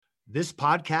This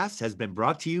podcast has been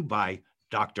brought to you by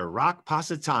Dr. Rock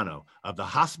Positano of the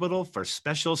Hospital for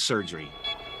Special Surgery.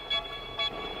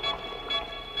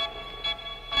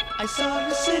 I saw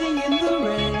her sitting in the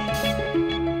rain.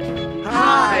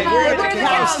 Hi, we're the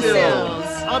Cowsills.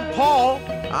 Cowsills. I'm Paul.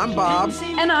 I'm Bob.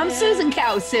 And I'm Susan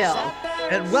Cowsill.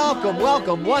 And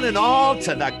welcome one and all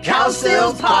to the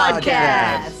Cowsills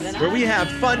Podcast, where we have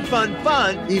fun,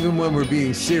 Even when we're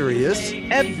being serious.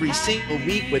 every single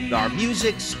week with our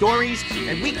music, stories,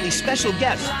 and weekly special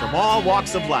guests from all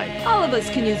walks of life. All of us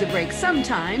can use a break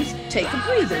sometimes. Take a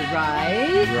breather,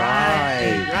 right?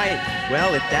 Right.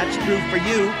 Well, if that's true for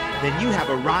you, then you have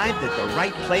arrived at the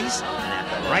right place and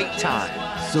at the right time.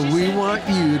 So we want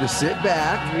you to sit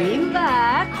back,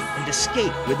 Relax. And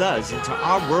escape with us into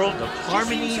our world of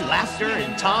harmony, laughter,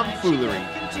 and tomfoolery.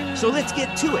 So let's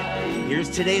get to it. Here's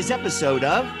today's episode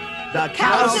of the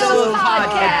Cowsills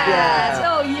Podcast.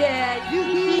 Oh, yeah.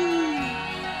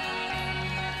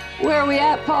 Where are we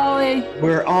at, Paulie?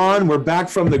 We're back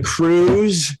from the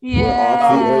cruise.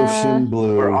 Yeah. We're off the ocean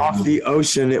blue. We're off the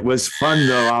ocean. It was fun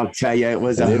though, I'll tell you. It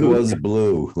was a It hoot. was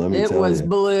blue. Let me It tell was you.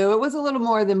 blue. It was a little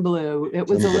more than blue. It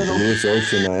was Some a of the little. bluest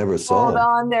ocean I ever saw. Hold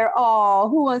on there. Oh,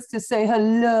 who wants to say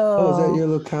hello? Oh, is that your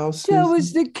little cow? That Susan?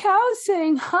 was the cow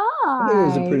saying hi. think it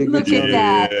was a pretty good Look job. at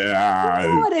that. Yeah. You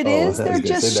know what it Oh, I is? was They're gonna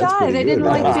just say, that's shy. pretty They didn't good.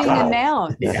 like being Wow.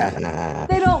 announced. Yeah.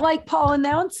 They don't like Paul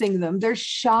announcing them. They're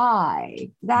shy.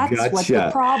 That's what the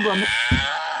Gotcha. problem.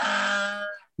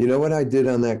 You know what I did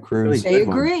on that cruise? They Good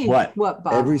one. agree. What? What,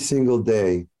 Bob? Every single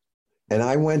day. And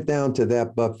I went down to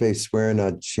that buffet swearing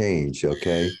I'd change,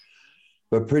 okay?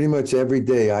 But pretty much every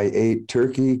day I ate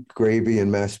turkey, gravy,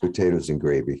 and mashed potatoes and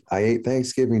gravy. I ate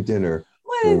Thanksgiving dinner.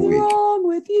 What for a is week. wrong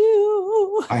with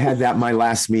you? I had that my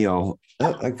last meal.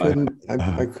 I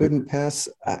couldn't pass.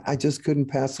 I just couldn't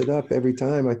pass it up every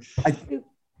time.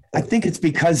 I think it's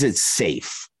because it's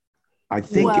safe. I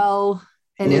think Well,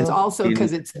 and it's Yeah. also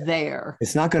because it's there.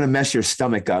 it's not going to mess your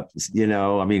stomach up. You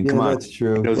know, I mean, Yeah, come on. that's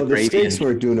true. Those Well, the gravy steaks and-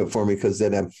 weren't doing it for me because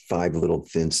they'd have 5 little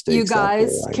thin steaks. You out there.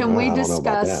 guys, I can we don't know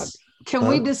about discuss? that. Can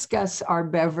we Huh? discuss our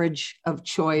beverage of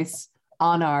choice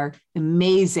on our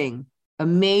amazing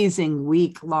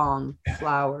week-long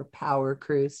flower power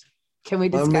cruise? Can we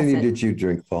How discuss many it? did you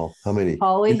drink, Paul? How many?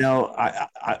 Paulie? You know,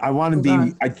 I want to Hold be.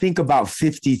 on. I think about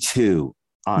 52.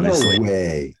 Honestly, No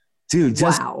way. dude,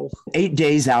 just Wow. 8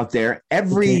 days out there.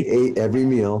 Every Okay, 8 every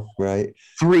meal, right?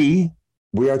 3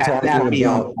 We are at that talking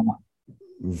meal. about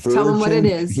Tell 'em what it virgin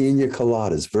is. pina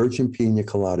coladas, virgin pina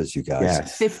coladas, you guys.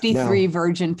 Yes, 53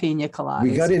 virgin pina coladas.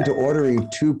 We got into ordering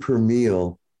 2 per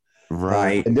meal.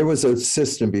 right. And there was a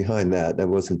system behind that. That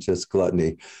wasn't just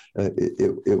gluttony.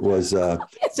 It was, Yes,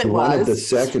 it you wanted the was.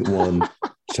 second one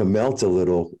to melt a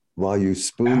little while you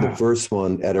spoon the first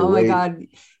one at a Oh my rate God.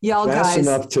 Y'all fast guys,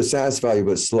 enough to satisfy you,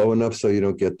 but slow enough so you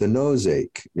don't get the nose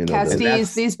ache. You know, Casties,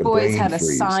 that's these the boys brain had a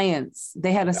freeze. science.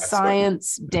 They had a That's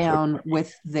science down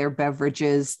with their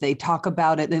beverages. They talk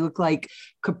about it. They look like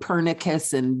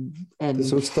Copernicus and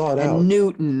this was thought out. and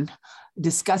Newton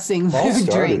discussing Paul their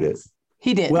started drinks.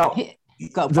 He did. Well,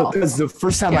 Go, Paul. Because the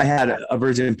first time I had a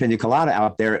virgin pina colada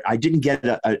out there, I didn't get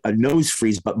a nose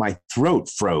freeze, but my throat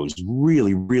froze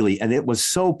really, and it was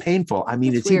so painful. I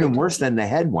mean, That's it's even weird. worse than the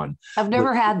head one. I've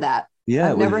never had that. Yeah,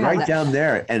 I've it was never had right that. down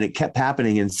there, and it kept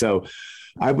happening. And so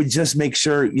I would just make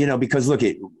sure, you know, because look,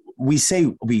 we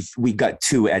say we got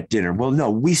 2 at dinner. Well, no,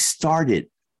 we started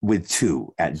with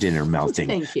 2 at dinner melting,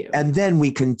 Thank you. and then we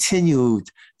continued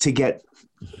to get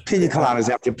pina coladas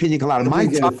after pina colada. My My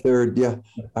get a top, third, yeah.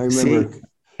 I remember. and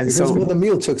Because so when the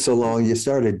meal took so long, you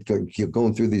started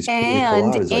going through these pina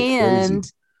coladas like crazy.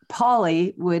 And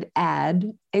Polly would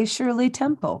add a Shirley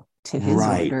Temple to his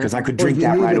right, order. because I could Well, drink you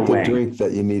that right needed the away. drink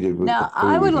that you needed. With Now, the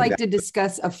I would food. like to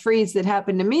discuss a freeze that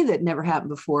happened to me that never happened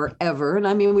before, ever. And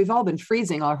I mean, we've all been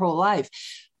freezing our whole life.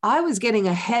 I was getting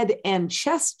a head and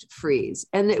chest freeze.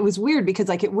 And it was weird because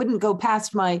like it wouldn't go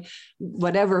past my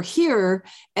whatever here.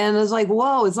 And I was like,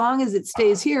 whoa, as long as it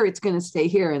stays here, it's going to stay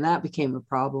here. And that became a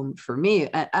problem for me.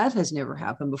 That has never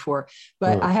happened before.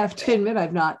 But Oh. I have to admit,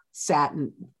 I've not sat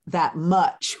in that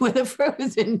much with a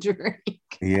frozen drink.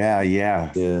 Yeah.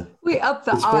 Yeah. We up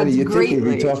the It's funny. odds You'd think we'd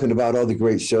greatly. be talking about all the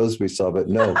great shows we saw, but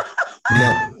no.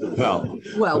 No. Well,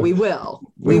 Well, we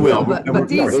will. We will. But No,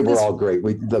 these, they were this, all great.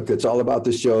 Look, it's all about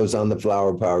the shows on the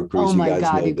Flower Power Cruise. oh my you guys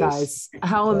God, know you this. guys,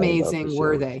 how All about amazing the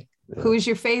were show. they? Yeah. Who's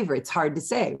your favorite? It's hard to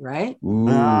say, right? Ooh.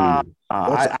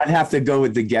 I'd have to go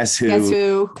with the Guess Who. Guess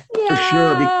who? For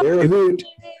sure, because They're a hoot.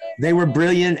 they were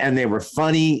brilliant and they were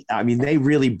funny. I mean, they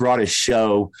really brought a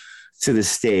show to the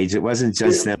stage. It wasn't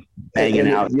just them banging And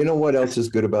out. You know what else is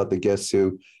good about the Guess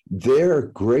Who? they're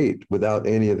great without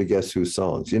any of the Guess Who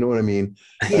songs. You know what I mean?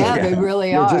 Yeah, they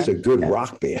really They're are. just a good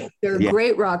rock band. They're a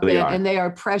great rock really band, are. and they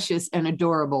are precious and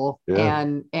adorable. Yeah.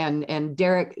 And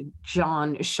Derek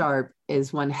John Sharp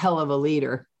is one hell of a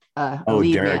leader.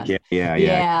 Lead Derek, man. yeah.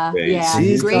 Yeah.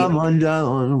 She's Great. come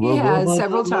undone. He has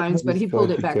several times, but he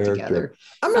pulled it back together.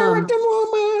 American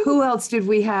woman. Who else did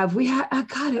we have? We had,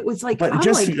 God, it was like, But I'm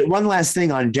just like, one last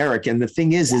thing on Derek. And the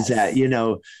thing is that, you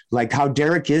know, like how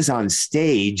Derek is on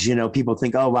stage, you know, people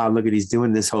think, oh, wow, look at, he's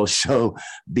doing this whole show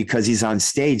because he's on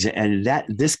stage. And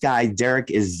this guy, Derek,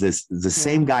 is the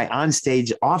same guy on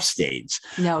stage, off stage.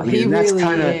 no, I mean, he that's really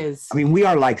kinda, is. I mean, we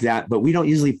are like that, but we don't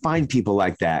usually find people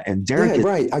like that. And Derek is,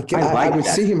 right. I like would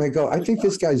that. see him. I go, I think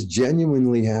this guy's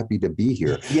genuinely happy to be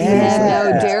here.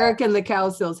 No, Derek and the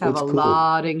Cowsills have It's a cool.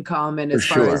 lot in common as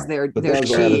For far sure. as their But that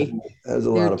was a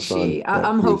lot of fun. chi.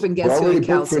 I'm hoping We're Guess Who already and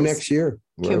booked for Cowsills next year.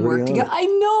 We're can work already on together. it. I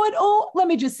know it. Oh, let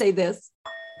me just say this.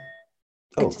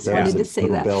 I just that wanted was to a say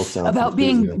little that bell sound about from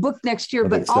being Susan. booked next year, Of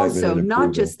but excitement also and not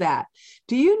approval. just that.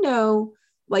 Do you know,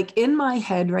 like in my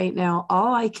head right now,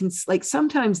 all I can, like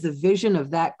sometimes the vision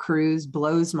of that cruise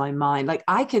blows my mind. Like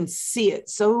I can see it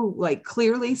so like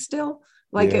clearly still.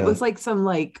 Like it was like some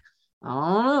like, I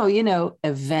don't know, you know,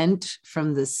 event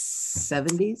from the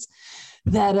 70s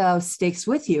that sticks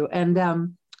with you. And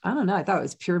I don't know, I thought it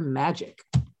was pure magic.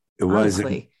 it was.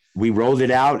 Honestly. We rolled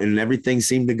it out and everything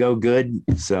seemed to go good.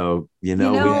 So, you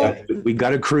know, we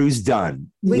got a cruise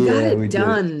done. We got it we did.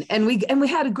 done. And we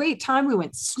had a great time. We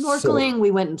went snorkeling.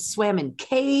 We went and swam in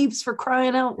caves, for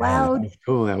crying out loud.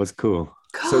 Cool. That was cool.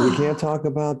 So we can't talk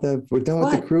about that. We're done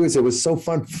with the cruise. It was so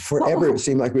fun forever. It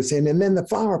seemed like we're saying, and then the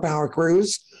Flower Power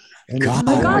cruise. And Oh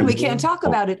my God, we can't talk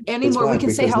about it anymore. why, We can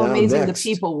say because how now amazing next- the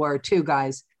people were too,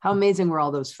 guys. How amazing were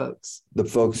all those folks? The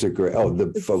folks are great. Oh,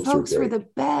 the folks are were great. the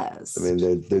best. I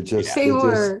mean, they're just. they they're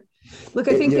were. Look,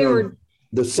 I think you they know, were.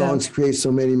 The songs create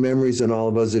so many memories in all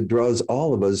of us. It draws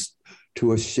all of us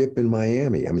to a ship in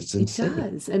Miami. I mean, it's It insane.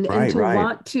 does. And Right, to right.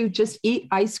 want to just eat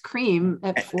ice cream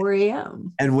at 4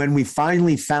 a.m. And when we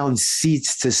finally found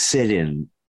seats to sit in,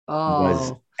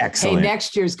 was Oh, excellent. hey,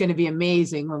 next year's going to be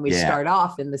amazing when we Yeah. start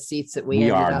off in the seats that we we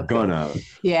ended are up in. gonna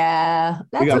Yeah,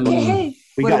 that's got- okay. Hey,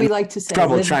 we what do got we like to say?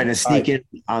 trouble Live- trying to sneak in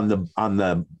on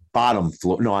the bottom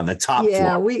floor. No, on the top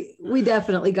Yeah, floor. we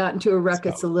definitely got into a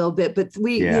ruckus a little bit, but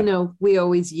we, Yeah. you know, we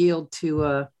always yield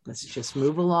to let's just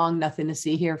move along. Nothing to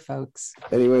see here, folks.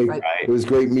 Anyway, Right. it was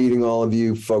great meeting all of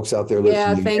you folks out there Yeah,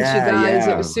 listening. thanks you Yeah, guys.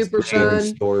 yeah. It was super sharing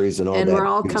fun. stories and all And that. we're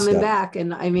all good coming stuff. back.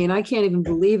 And I mean, I can't even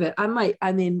believe it.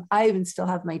 I even still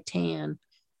have my tan.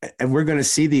 And we're going to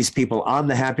see these people on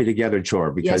the Happy Together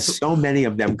tour because Yes. so many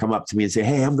of them come up to me and say,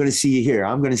 hey, I'm going to see you here.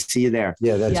 I'm going to see you there.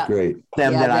 Yeah, that's Yeah. great.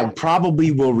 Them Yeah, that I that-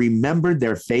 probably will remember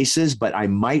their faces, but I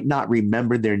might not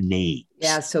remember their names.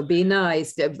 Yeah, so be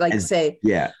nice. Like And- say,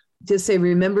 Yeah. just say,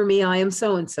 remember me, I am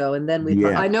so-and-so. And then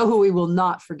Yeah. I know who we will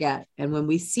not forget. And when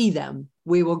we see them,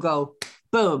 we will go,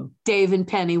 boom, Dave and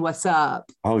Penny, what's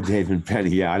up? Oh, Dave and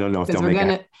Penny. Yeah. I don't know if Because they'll we're make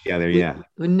gonna, it together. Yeah.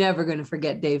 we're never gonna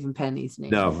forget Dave and Penny's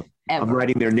name. No, ever. I'm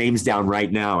writing their names down right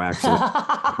now, actually.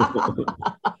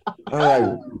 All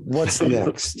right, what's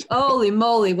next? Holy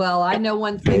moly! Well, I know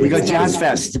one thing. We got that's Jazz happening.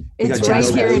 Fest. We It's got right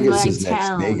Jazz here Fest. in Vegas my is next.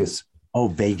 town. Vegas. Oh,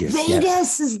 Vegas. Vegas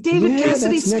Yes. is David Yeah,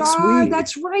 Cassidy's that's next star. week.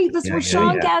 That's right. That's Yeah, where yeah,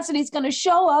 Sean yeah. Cassidy's going to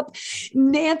show up.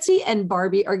 Nancy and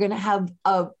Barbie are going to have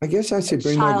a I guess I should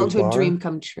bring my childhood guitar. dream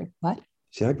come true. What?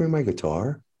 Should I bring my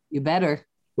guitar? You better.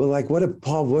 Well, like, what if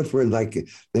Paul Woodford, like,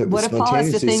 What if Paul has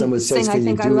to spontaneously someone says, sing, "Can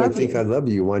you do I love think you"? I love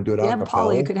you"? You want to do it Yeah, a Paul,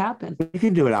 it cappella? could happen. You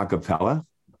can do it a cappella.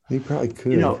 He probably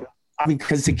could. You know, I mean,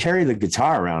 because to carry the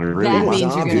guitar around, it really That is was-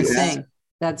 means you're going to obvious. sing.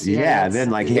 That's Yeah, that's- then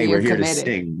like, hey, we're you're here committed.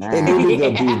 to sing.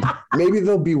 and Nah, maybe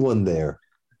there'll be one there.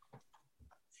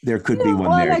 there could be No, one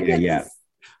well, there. I Yeah, get yeah. this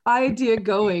idea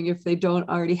going if they don't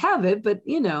already have it, but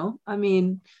you know, I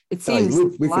mean, it All right, seems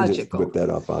we can just logical. whip that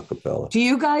up a cappella. Do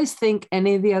you guys think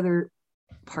any of the other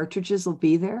partridges will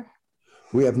be there?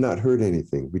 We have not heard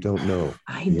anything. We don't know.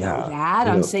 I know Yeah. that.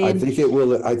 You I'm know, saying I think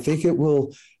it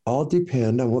will all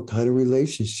depend on what kind of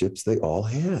relationships they all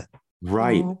had.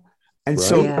 Right. oh, And Right.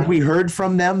 so Yeah. have we heard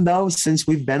from them though since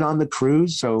we've been on the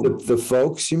cruise? So The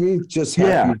folks, you mean, just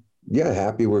Yeah. happy,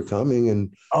 happy we're coming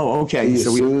and oh, see okay. you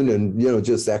So we soon, and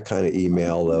just that kind of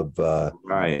email of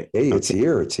right. hey, it's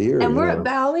here. and you we're know. at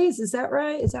Bally's. Is that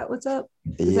right? Is that what's up?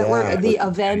 Is that where the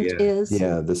event yeah. is?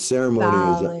 Yeah, the ceremony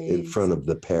is in Bally's. front of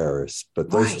the Paris, but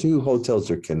those Right. two hotels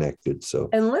are connected. So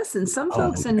And listen, some Oh,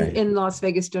 folks okay. in Las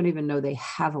Vegas don't even know they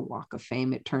have a Walk of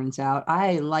Fame, it turns out.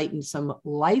 I enlightened some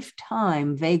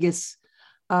lifetime Vegas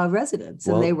residents,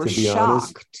 and Well, they were to be honest,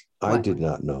 shocked. I What? did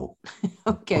not know.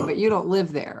 Okay, but you don't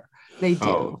live there. They do.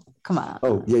 Oh. Come on.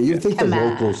 Oh, yeah. You think Come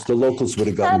the locals would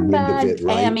have gotten Come wind of on, it,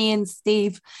 right? Tammy and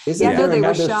Steve. Isn't Yeah, no, there they were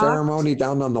another shocked. ceremony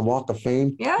down on the Walk of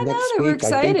Fame Yeah, I know, next they were week? I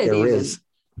think excited there even. is.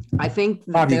 I think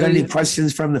Bob, you got any there's-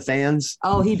 questions from the fans?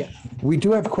 Oh, he does. We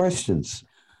do have questions.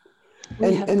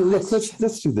 We have And look, questions.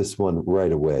 let's do this one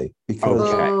right away because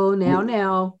Okay. Oh,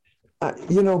 now.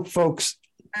 you know, folks,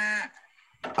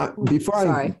 before I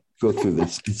Sorry. go through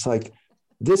this, it's like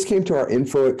this came to our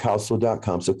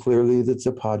info@cowsill.com. So clearly it's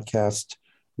a podcast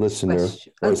listener,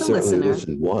 Question. or That's a certainly listener.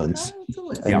 listened once. It's a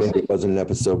listener. And maybe it wasn't an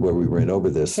episode where we ran over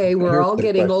this. Hey, we're Here's all the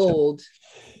getting question. old.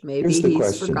 Maybe Here's the he's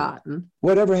question. forgotten.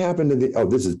 Whatever happened to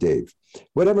this is Dave.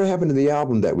 Whatever happened to the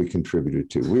album that we contributed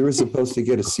to? We were supposed to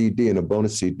get a CD and a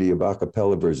bonus CD of a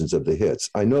cappella versions of the hits.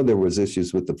 I know there was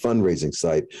issues with the fundraising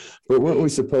site, but weren't we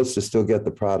supposed to still get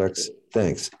the products?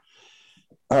 Thanks.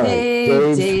 All right,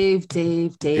 Dave.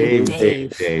 Dave. Dave, we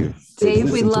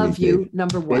listen to love me, you. Dave.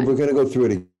 Number Dave, we're one. going to go through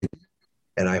it again.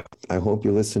 And I hope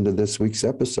you listen to this week's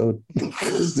episode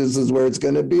because this is where it's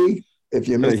going to be. If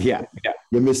you missed Yeah.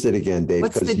 you missed it again, Dave.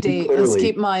 What's 'cause the you date?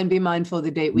 clearly- Let's be mindful of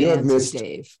the date we You have answer, missed-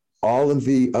 Dave. all of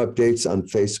the updates on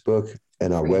Facebook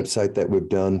and our Great. website that we've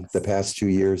done the past 2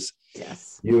 years.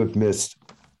 Yes. You have missed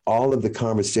all of the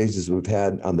conversations we've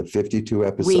had on the 52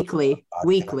 episodes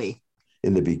Weekly.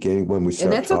 in the beginning when we And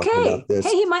started that's talking okay. about this.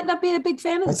 Hey, he might not be a big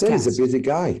fan of I this said he's cast. a busy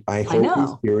guy. I hope he's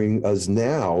know. hearing us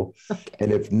now. Okay.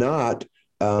 And if not,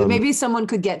 But maybe someone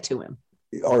could get to him.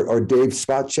 or Dave,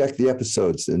 spot check the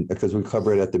episodes, and because we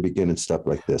cover it at the beginning, stuff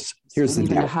like this. Here's I the don't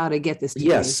even know deal. how to get this to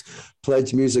Yes,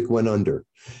 Pledge Music went under.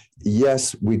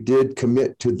 Yes, we did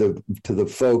commit to the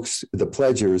folks, the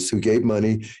pledgers who gave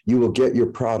money. You will get your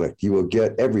product. You will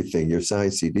get everything, your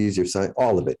signed CDs, your signed,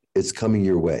 all of it. It's coming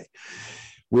your way.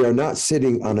 We are not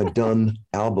sitting on a done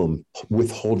album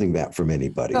withholding that from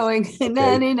anybody. Going,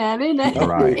 nanny. The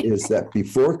Right. update is that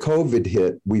before COVID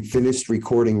hit, we finished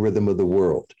recording Rhythm of the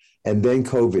World. And then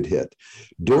COVID hit.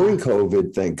 During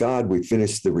COVID, thank God, we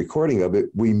finished the recording of it.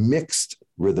 We mixed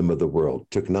Rhythm of the World.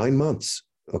 Took 9 months.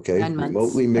 Okay. 9 months.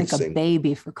 Remotely Like mixing. a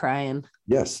baby for crying.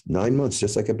 Yes, 9 months,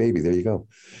 just like a baby. There you go.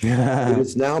 It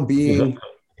is now being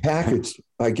packaged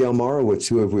by Gail Marowitz,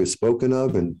 who we've spoken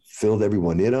of and filled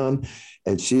everyone in on.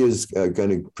 And she is going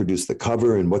to produce the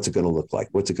cover. And what's it going to look like?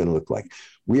 What's it going to look like?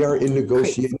 We are in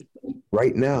negotiation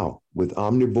right now with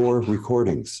Omnivore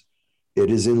Recordings. It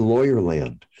is in lawyer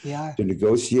land Yeah. to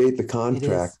negotiate the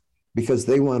contract because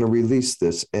they want to release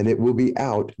this, and it will be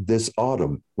out this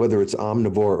autumn, whether it's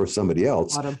Omnivore or somebody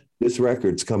else. Autumn. This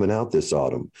record's coming out this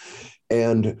autumn.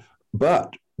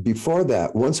 But before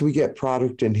that, once we get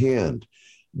product in hand,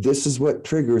 this is what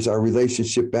triggers our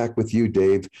relationship back with you,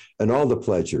 Dave, and all the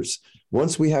pledgers.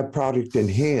 Once we have product in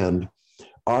hand,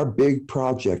 our big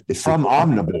project is From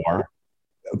Omnivore.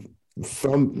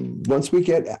 Once we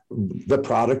get the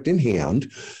product in hand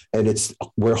and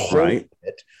we're holding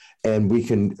it and we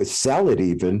can sell it,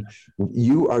 even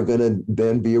you are going to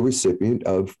then be a recipient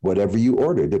of whatever you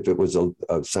ordered. If it was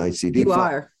a signed CD, You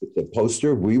are. If it's a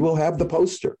poster, we will have the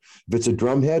poster. If it's a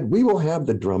drum head, we will have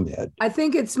the drum head. I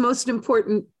think it's most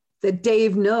important that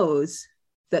Dave knows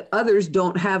that others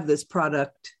don't have this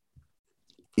product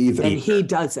Even and he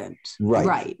doesn't.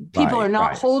 Right. People are not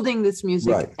Right. holding this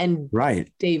music Right. and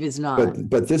Right. Dave is not.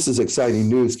 but this is exciting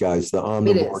news, guys. The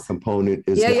Omnivore is. component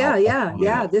is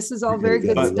Yeah. This is all very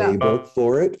good a stuff. label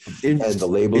for it, In, and the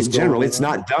labels in general, going it's on.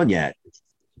 not done yet.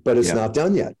 But it's Yeah. not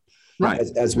done yet. Right.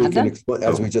 As we Not can done? explain,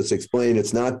 as we just explained,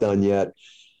 it's not done yet.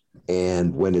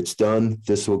 And when it's done,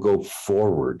 this will go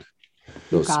forward.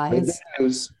 So spread the Guys.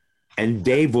 news. And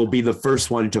Dave will be the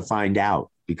first one to find out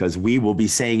because we will be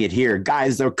saying it here.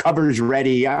 Guys, their cover's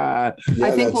ready. Yeah, I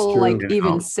think that's we'll true. like You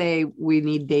even know. say we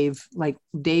need Dave. Like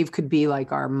Dave could be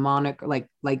like our moniker,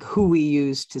 like who we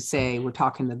use to say we're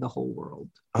talking to the whole world.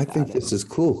 I think about it. this is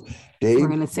cool. Dave, We're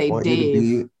gonna say I want Dave.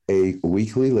 you to be a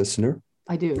weekly listener.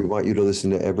 I We do. want you to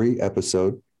listen to every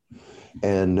episode.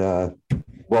 And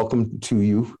welcome to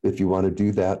you if you want to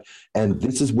do that. And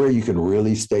this is where you can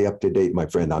really stay up to date, my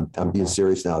friend. I'm being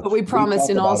serious now. But we promise talk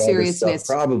in all about other stuff seriousness,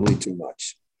 probably too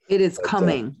much. it is but,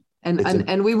 coming. it's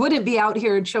And we wouldn't be out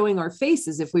here showing our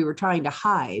faces if we were trying to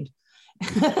hide.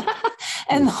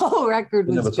 And the whole record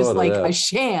I never was just thought of like that. a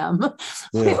sham.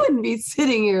 We Yeah. wouldn't be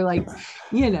sitting here like,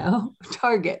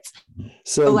 targets.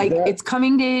 So But like, that- it's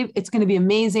coming, Dave. It's going to be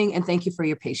amazing. And thank you for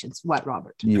your patience. What,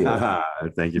 Robert? yeah.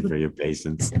 Thank you for your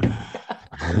patience.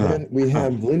 And we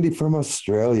have Lindy from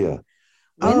Australia.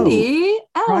 Wendy.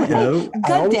 Oh, Right. hey, Hello. I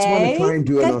good always day. want to try and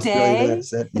do an Good Australian day.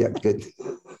 accent. Yeah, good.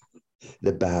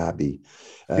 The Barbie.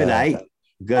 Good night.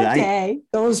 Good. Okay.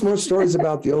 Tell us more stories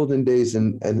about the olden days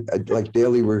and like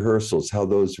daily rehearsals, how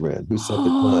those ran. Who set the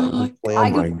time? Who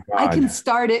planned I can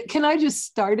start it. Can I just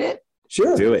start it?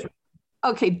 Sure. Do it.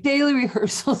 Okay, daily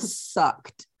rehearsals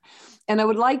sucked. And I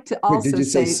would like to also Wait, did you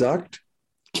say say sucked?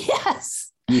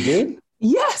 yes. You did?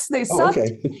 Yes, they sucked.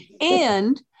 Okay.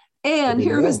 And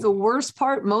here know. was the worst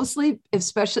part, mostly,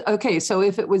 especially, okay, so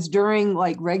if it was during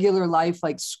like regular life,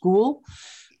 like school,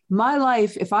 my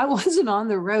life, if I wasn't on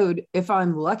the road, if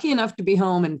I'm lucky enough to be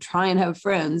home and try and have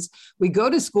friends, we go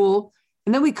to school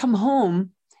and then we come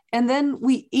home and then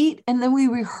we eat and then we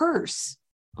rehearse.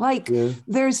 Like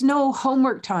there's no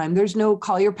homework time. There's no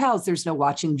call your pals. There's no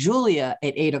watching Julia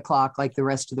at 8 o'clock like the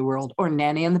rest of the world, or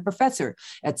Nanny and the Professor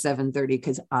at 7:30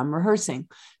 because I'm rehearsing.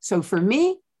 So for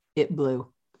me, it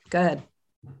blew. Go ahead.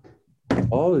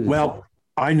 Well,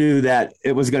 I knew that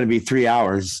it was going to be 3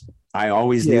 hours. I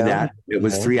always knew that it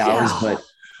was 3 hours, but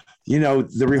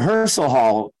the rehearsal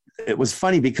hall, it was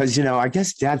funny because, I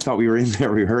guess Dad thought we were in there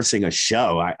rehearsing a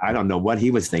show. I don't know what he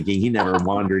was thinking. He never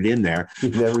wandered in there.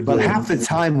 But half the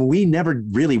time we never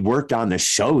really worked on the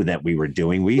show that we were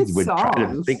doing. We would try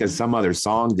to think of some other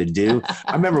song to do.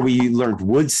 I remember we learned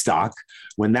Woodstock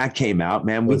when that came out,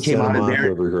 man. We came out of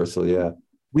there. Rehearsal,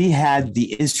 we had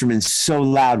the instruments so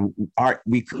loud.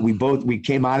 We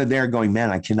came out of there going,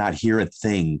 man, I cannot hear a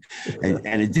thing.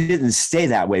 And it didn't stay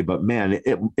that way, but man,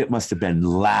 it must have been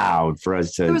loud for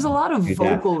us to. There was a lot of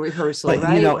vocal rehearsal,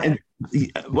 right? No,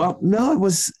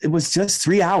 it was just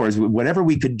 3 hours. Whatever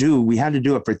we could do, we had to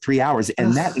do it for 3 hours.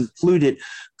 And that included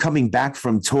coming back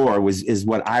from tour is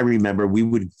what I remember. We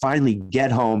would finally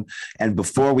get home, and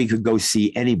before we could go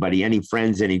see anybody, any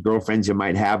friends, any girlfriends you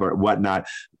might have or whatnot,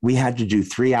 we had to do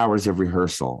 3 hours of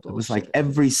rehearsal. It was like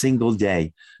every single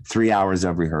day, 3 hours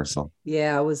of rehearsal.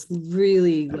 Yeah, it was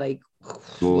really like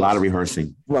a lot of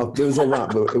rehearsing. Well, there was a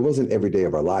lot, but it wasn't every day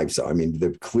of our lives. So, I mean,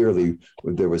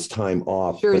 there was time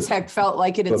off. Sure as heck felt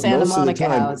like it at Santa Monica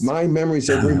House. My memories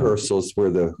of rehearsals were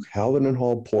the Halidon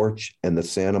Hall porch and the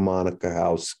Santa Monica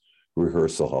House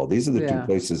rehearsal hall. These are the two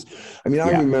places. I mean, I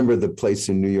remember the place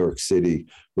in New York City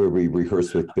where we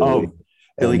rehearsed with Billy.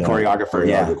 Billy,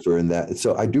 choreographer, and that.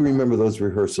 So I do remember those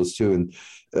rehearsals too, and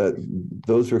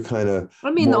those were kind of.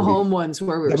 I mean, the home ones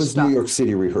where we were. That was New York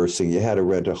City rehearsing. You had to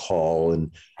rent a hall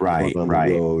and on the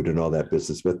road and all that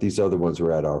business. But these other ones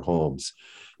were at our homes.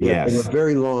 Yes, they were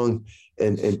very long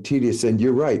and tedious. And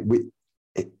you're right.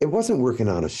 It wasn't working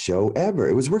on a show ever.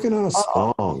 It was working on a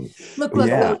song. Look.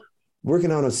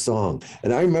 Working on a song.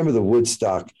 And I remember the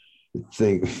Woodstock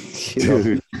thing,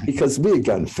 because we had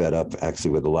gotten fed up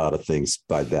actually with a lot of things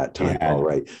by that time. All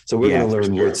right. So we're going to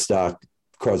learn Woodstock,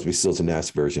 Crosby, Stills and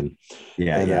Nash version.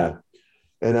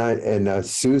 And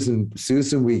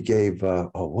Susan, we gave,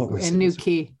 what was it? A new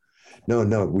key.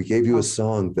 No, we gave you a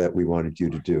song that we wanted you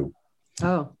to do.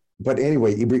 Oh. But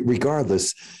anyway,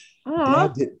 regardless,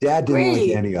 Dad didn't like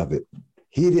any of it.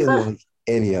 He didn't like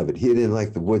any of it. He didn't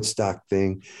like the Woodstock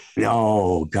thing.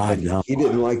 No, God, no. He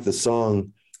didn't like the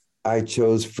song I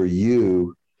chose for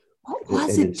you. What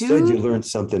was and it, instead dude? you learned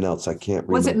something else. I can't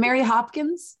remember. Was it Mary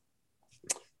Hopkins?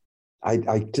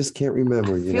 I just can't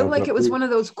remember. I feel like it was one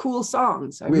of those cool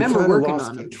songs. I we remember working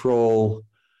lost on it. Control.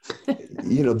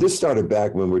 This started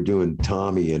back when we're doing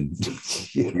Tommy and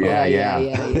Yeah.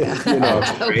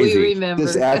 We remember.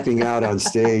 This acting out on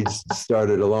stage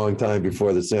started a long time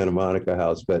before the Santa Monica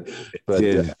House, but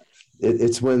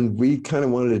it's when we kind of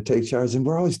wanted to take charge, and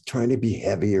we're always trying to be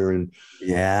heavier and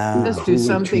just do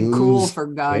something cool, for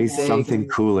God's sake. Something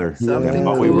cooler. Something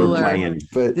what cooler. We were playing.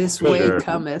 But this way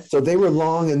cometh. So they were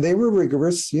long and they were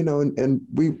rigorous, and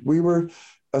we were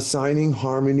assigning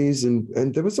harmonies,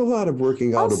 and there was a lot of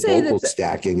working out of vocal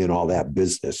stacking and all that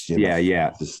business.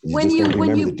 When you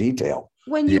remember the detail.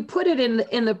 When you put it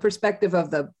in the perspective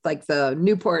of the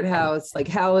Newport House, like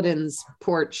Halidon's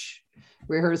porch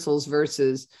rehearsals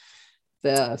versus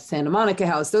the Santa Monica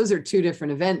House, those are two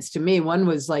different events to me. One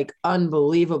was like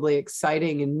unbelievably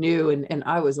exciting and new, and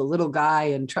I was a little guy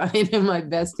and trying my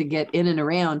best to get in and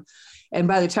around. And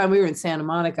by the time we were in Santa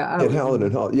Monica, I was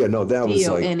Halidon Hall. That was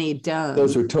like done.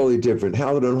 Those were totally different.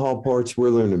 Halidon Hall porch,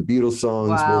 we're learning Beatles songs.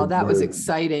 Wow, that was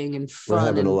exciting and fun. We're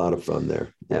having a lot of fun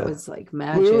there. That was like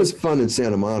magic. Well, it was fun in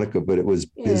Santa Monica, but it was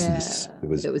business. It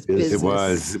was business. It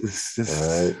was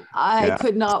just, I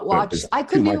could not watch. I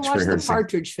couldn't even watch the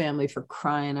Partridge Family for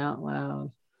crying out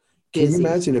loud. Can you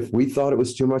imagine if we thought it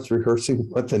was too much rehearsing,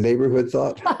 what the neighborhood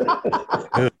thought?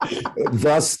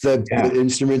 Thus, the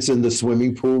instruments in the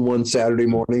swimming pool one Saturday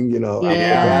morning, with the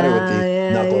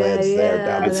knuckleheads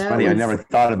there. It's funny. I never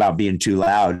thought about being too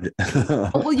loud.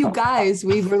 Well, you guys,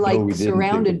 we were like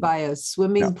surrounded by a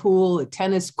swimming pool, a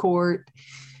tennis court.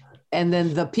 And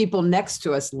then the people next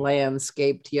to us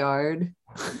landscaped yard.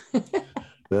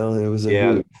 Well, it was a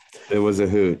hoot. It was a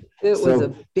hoot. It was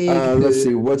a big let's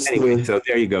see, hoot. So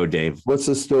there you go, Dave. what's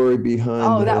the story behind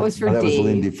Oh, that was for that was Dave.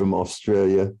 Lindy from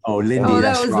Australia. Oh, Lindy. Oh, that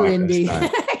that's was right. Lindy.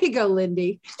 That's right. There you go,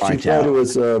 Lindy. She thought it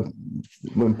was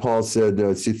when Paul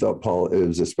said she thought Paul, it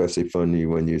was especially funny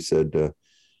when you said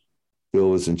Bill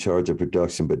was in charge of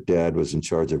production, but Dad was in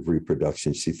charge of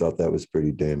reproduction. She thought that was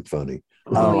pretty damn funny.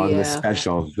 On the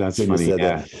special. That's When you funny. said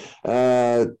Yeah.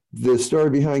 that. The story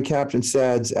behind Captain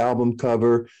Sad's album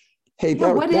cover. Hey,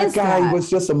 that guy was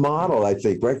just a model, I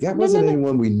think, right? That wasn't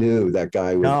anyone we knew. That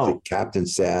guy was like Captain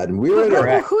Sad, and we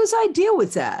were Whose idea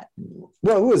was that?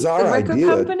 Well, it was our the record idea.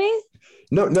 company?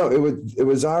 No, it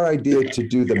was our idea to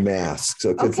do the masks.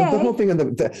 So the whole thing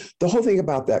the whole thing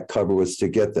about that cover was to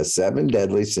get the 7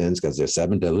 deadly sins, because there's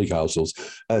 7 deadly Cowsills,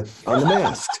 on the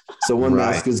mask. So one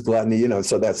mask is gluttony, you know.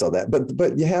 So that's all that.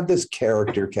 But you have this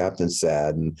character, Captain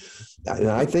Sad, and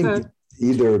I think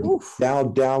either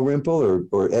Dalrymple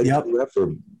or Ed Rep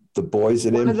or the boys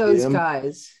at MGM. One of those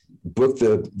guys.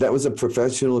 That was a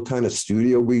professional kind of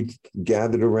studio we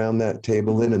gathered around that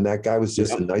table in, and that guy was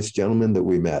just a nice gentleman that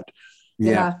we met.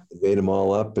 Yeah. Made them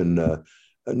all up, and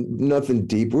nothing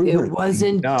deep. It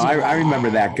wasn't. No, I remember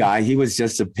that guy. He was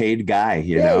just a paid guy,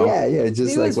 you know? Yeah.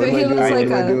 Just He like, was what am I doing? like What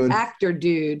am I doing? an actor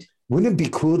dude. Wouldn't it be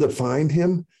cool to find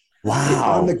him?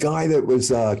 Wow. I'm the guy that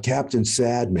was Captain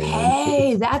Sad, man.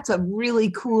 Hey, that's a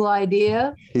really cool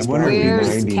idea. He's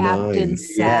Where's 99. Captain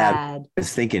Sad? I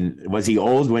was thinking, was he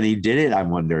old when he did it? I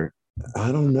wonder.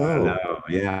 I don't know.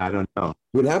 I don't know.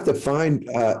 We'd have to find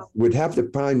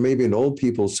maybe an old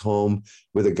people's home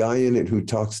with a guy in it who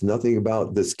talks nothing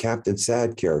about this Captain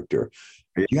Sad character.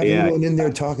 Do you have anyone in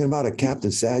there talking about a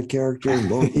Captain Sad character and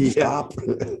going stop?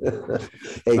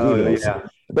 Hey, who knows?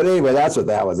 But anyway, that's what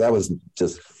that was. That was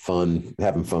just fun,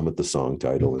 having fun with the song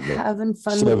title. And Having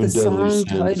fun with the song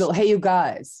title. Hey, you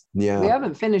guys. Yeah. We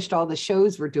haven't finished all the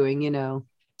shows we're doing, you know.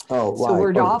 Oh, so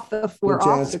we're off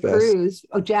the cruise.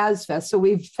 Oh, Jazz Fest. So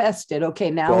we've fested.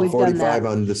 Okay, now we've done that. 12:45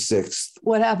 on the 6th.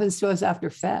 What happens to us after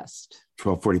Fest?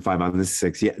 12:45 on the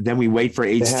 6th. Yeah. Then we wait for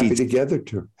HT. Happy Together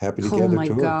tour. Oh my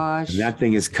gosh. And that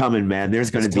thing is coming, man.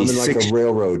 There's going to be 6 like a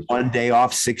railroad. One day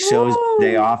off, 6 shows,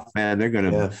 day off, man. They're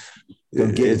going to.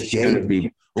 It's going to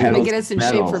be. We're going to get us in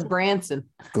shape for Branson.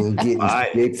 Going to get in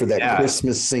shape for that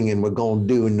Christmas singing we're going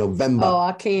to do in November. Oh,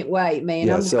 I can't wait, man.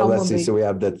 Yeah, so let's see. So we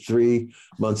have that 3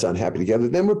 months on Happy Together.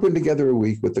 Then we're putting together a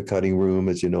week with the Cutting Room,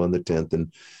 as you know, on the 10th,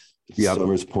 and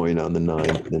Summers Point on the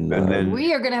 9th. And then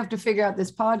we are going to have to figure out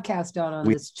this podcast out on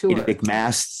this tour. Natick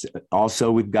Masks.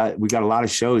 Also, we got a lot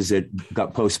of shows that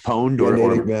got postponed or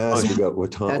Masks. We got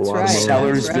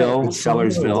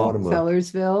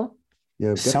Sellersville.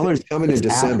 Yeah, Sellers coming in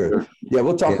December. Yeah,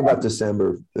 we'll talk about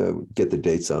December. Get the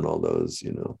dates on all those.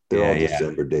 You know, they're all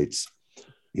December dates.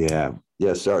 Yeah,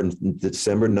 starting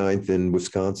December 9th in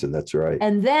Wisconsin. That's right.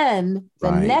 And then the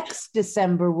next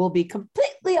December will be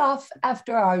completely off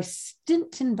after our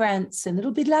stint in Branson.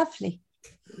 It'll be lovely.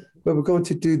 But we're going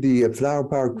to do the Flower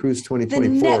Power Cruise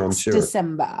 2024. I'm sure.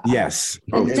 December. Yes.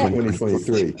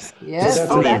 2023. Yes.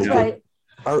 So that's right.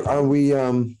 Are we?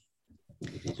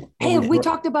 Hey, have we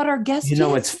talked about our guest? You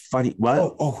know, it's funny.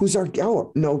 What? Oh, who's our?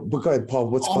 Oh, no, but go ahead, Paul.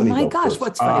 What's funny? Oh my gosh,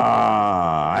 what's funny?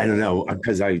 I don't know,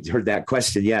 because I heard that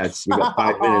question. Yeah, we got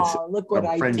 5 minutes. Look what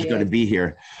our I friend's did. going to be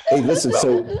here. Hey, listen.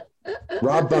 So,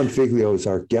 Rob Bonfiglio is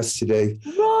our guest today.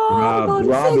 Rob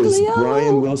is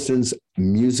Brian Wilson's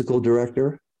musical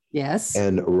director. Yes.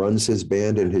 And runs his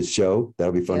band and his show.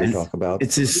 That'll be fun to talk about.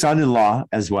 It's his son-in-law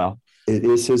as well. It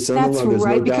is his son-in-law. That's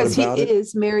right, no because he it.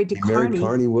 is married to Carnie.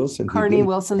 Carnie Wilson. Carnie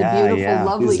Wilson, the beautiful,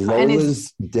 lovely. His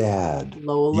Lola's dad.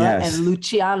 Lola and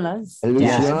Luciana's dad.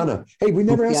 Luciana. Hey, we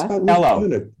never asked about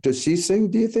Luciana. Does she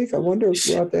sing, do you think? I wonder if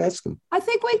we'll have to ask him. I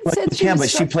think we said she but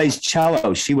she plays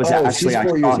cello. She was actually... She's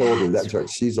 4 years older. That's right.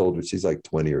 She's older. She's like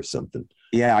 20 or something.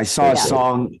 Yeah, I saw a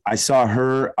song. I saw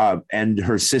her and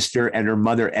her sister and her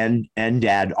mother and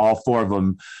dad, all 4 of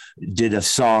them did a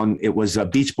song. It was a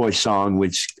Beach Boys song,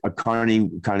 which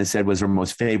Carney kind of said was her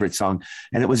most favorite song.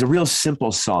 And it was a real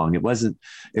simple song. It was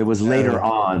later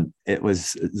on. It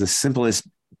was the simplest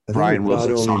Brian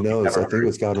Wilson song. I think it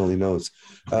was God Only Knows.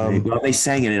 Well, they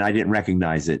sang it and I didn't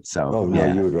recognize it. So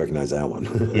you would recognize that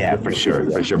one. Yeah, for sure.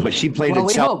 But she played a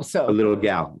little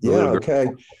gal. Okay.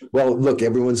 Well, look,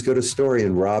 everyone's got a story,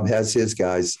 and Rob has his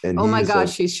guys. And oh my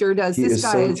gosh, he sure does. This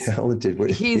guy is so talented.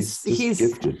 He's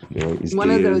gifted. You know, he's one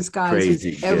of those guys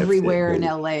who's everywhere in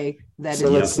LA. So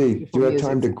let's see. Do you have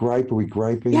time to gripe? Are we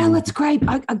griping? Yeah, let's gripe.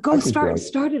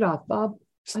 Start it off, Bob.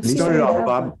 Start it off,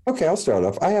 Bob. Okay, I'll start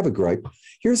off. I have a gripe.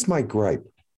 Here's my gripe.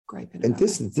 Griping And about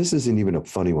this isn't even a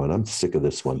funny one. I'm sick of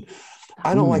this one.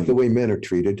 I don't like the way men are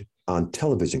treated on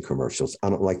television commercials. I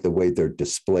don't like the way they're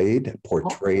displayed,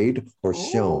 portrayed, or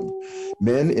shown.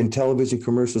 Men in television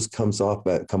commercials come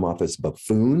off as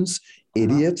buffoons,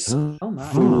 idiots,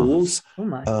 fools,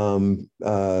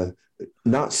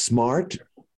 not smart,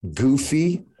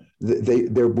 goofy.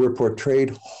 We're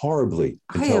portrayed horribly.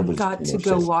 I have got to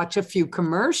go watch a few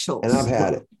commercials. And I've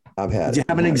had it. Do you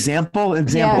have an example?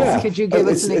 Yes. Yeah. Could you give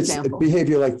us an example? It's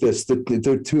behavior like this.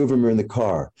 The two of them are in the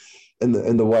car, and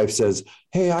the wife says,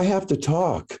 "Hey, I have to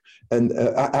talk," and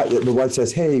the wife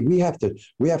says, "Hey, we have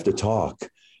to talk,"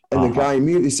 and the guy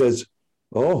immediately says,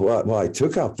 "Oh, well, I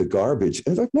took out the garbage."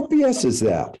 And it's like, what BS is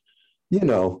that? I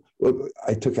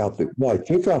took out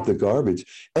the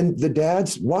garbage. And the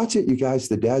dads, watch it, you guys.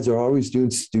 The dads are always doing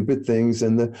stupid things,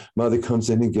 and the mother comes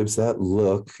in and gives that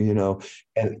look, and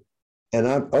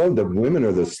the women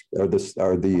are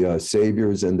the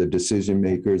saviors and the decision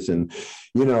makers, and they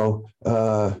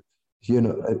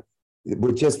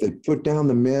put down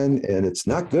the men, and it's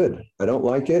not good. I don't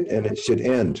like it, and it should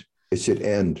end. It should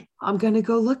end. I'm gonna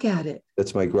go look at it.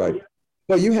 That's my gripe.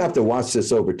 Well, you have to watch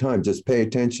this over time. Just pay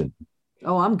attention.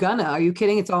 Oh, I'm gonna. Are you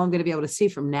kidding? It's all I'm gonna be able to see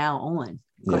from now on.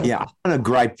 Yeah, I'm gonna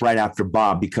gripe right after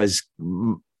Bob, because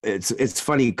it's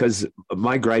funny, because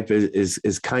my gripe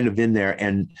is kind of in there,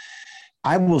 and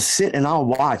I will sit and I'll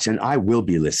watch, and I will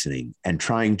be listening and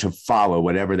trying to follow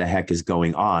whatever the heck is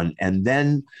going on. And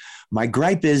then my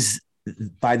gripe is,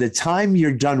 by the time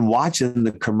you're done watching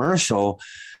the commercial,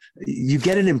 you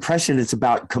get an impression it's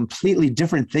about a completely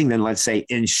different thing than, let's say,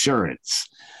 insurance.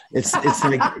 It's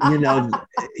like,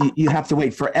 you have to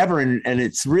wait forever. And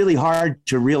it's really hard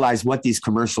to realize what these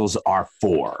commercials are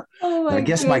for. I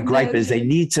guess my gripe is they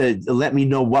need to let me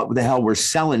know what the hell we're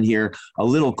selling here a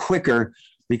little quicker,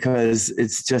 because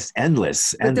it's just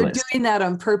endless. But they're doing that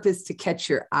on purpose to catch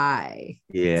your eye.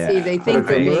 Yeah. See, they think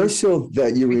a commercial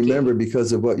that you remember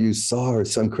because of what you saw or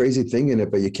some crazy thing in it,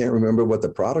 but you can't remember what the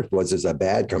product was, is a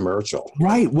bad commercial.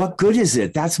 Right. What good is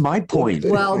it? That's my point.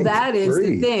 Well, that is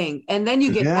the thing. And then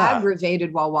you get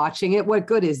aggravated while watching it. What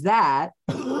good is that?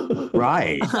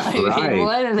 Right. I mean,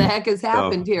 what in the heck has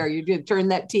happened here? You just turn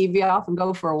that TV off and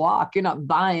go for a walk. You're not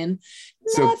buying nothing.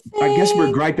 So I guess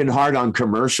we're griping hard on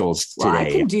commercials today. Well,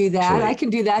 I can do that. I can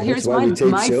do that. Here's my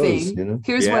thing.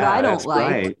 Here's what I don't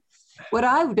like. Right. What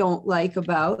I don't like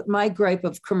about my gripe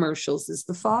of commercials is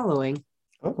the following.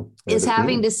 Is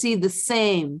having to see the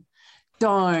same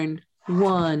darn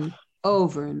one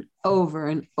over and over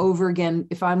and over again.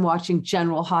 If I'm watching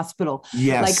General Hospital,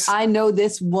 like, I know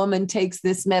this woman takes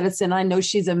this medicine. I know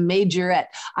she's a majorette.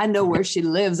 I know where she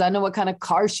lives. I know what kind of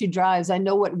car she drives. I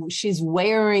know what she's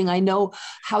wearing. I know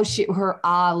how her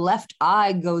left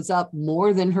eye goes up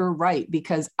more than her right,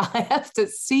 because I have to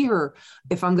see her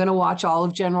if I'm going to watch all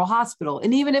of General Hospital.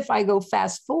 And even if I go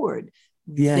fast forward,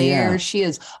 she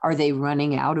is. Are they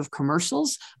running out of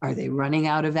commercials? Are they running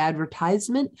out of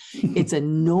advertisement? It's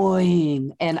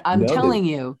annoying. And I'm telling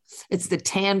you, it's the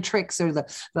Tantrix or the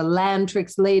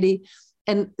Landtrix lady.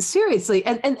 And seriously,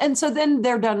 and so then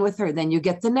they're done with her. Then you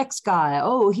get the next guy.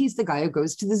 Oh, he's the guy who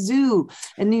goes to the zoo.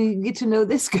 And you get to know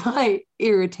this guy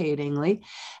irritatingly.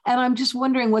 And I'm just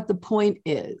wondering what the point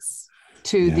is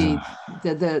to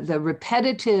the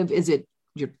repetitive. Is it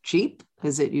you're cheap?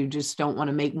 Is it you just don't want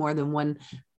to make more than one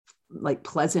like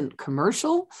pleasant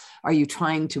commercial? Are you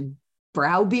trying to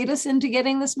browbeat us into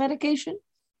getting this medication?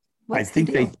 I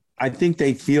think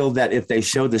they feel that if they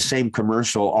show the same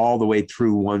commercial all the way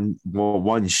through one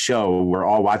show, we're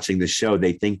all watching the show,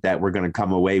 they think that we're going to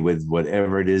come away with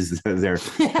whatever it is that they're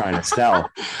trying to sell.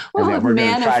 Well, and then we're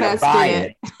going to try to buy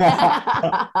it.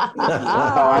 I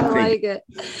like it.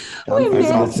 I'm thinking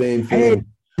the same thing. Hey,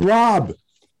 Rob.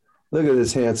 Look at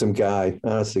this handsome guy.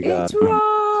 Honest to God. It's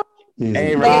Rob.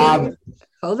 Hey, Rob.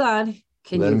 Hold on.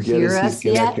 Can Let you him get hear us. us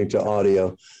He's yet? connecting to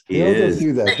audio. He They is.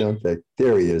 do that, don't they?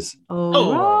 There he is.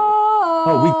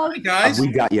 Oh, Hi, guys.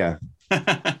 We got you.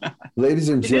 Ladies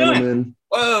and gentlemen,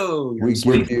 Whoa. we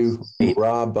give you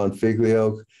Rob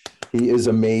Bonfiglio. He is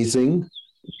amazing.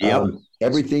 Yep.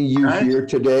 Everything you hear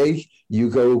today, you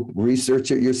go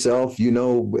research it yourself. You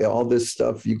know all this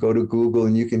stuff. You go to Google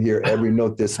and you can hear every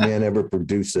note this man ever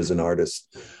produced as an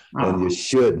artist. And you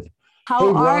should. How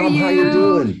Rob, are you? how you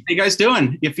doing? How you guys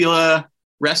doing? You feel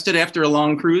rested after a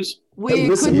long cruise? We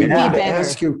Listen, couldn't we be wanted to better.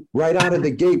 ask you right out of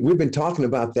the gate. We've been talking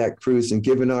about that cruise and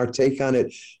giving our take on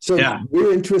it. So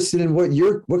we're interested in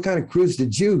what kind of cruise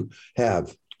did you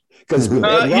have? Because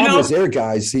Rob was there,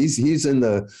 guys. He's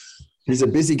a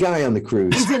busy guy on the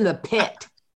cruise. He's in the pit.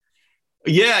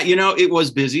 Yeah, it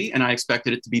was busy, and I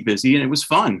expected it to be busy, and it was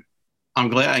fun. I'm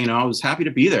glad, I was happy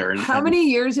to be there. How many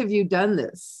years have you done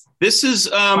this? This is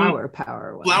Flower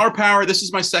Power. Wow. Flower Power. This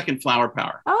is my second Flower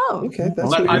Power. Oh, Okay.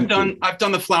 I've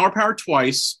done the Flower Power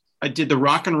twice. I did the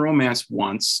Rock and Romance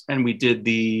once, and we did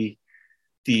the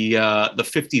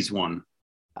 50s one.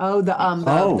 Oh,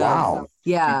 wow.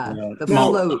 The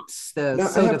floats. Now,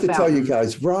 I have to tell you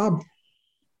guys, Rob,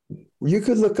 you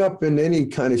could look up in any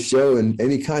kind of show in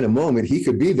any kind of moment. He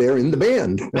could be there in the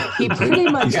band. He pretty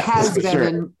much has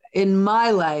been in my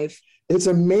life. It's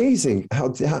amazing how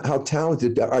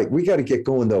talented. All right, we got to get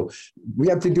going though. We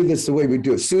have to do this the way we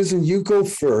do it. Susan, you go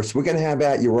first. We're going to have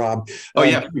at you, Rob. Oh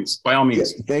yeah, please, by all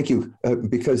means. Yeah, thank you,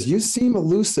 because you seem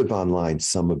elusive online.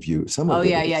 Some of you.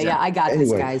 Yeah. I got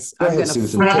this, guys. I'm going to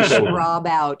flush Rob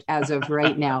out as of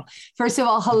right now. First of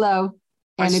all, hello,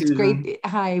 and it's great.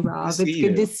 Hi, Rob. It's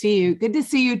good to see you. Good to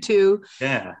see you too.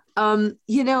 Yeah.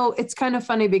 It's kind of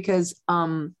funny because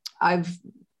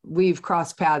we've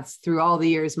crossed paths through all the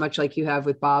years, much like you have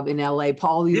with Bob in LA.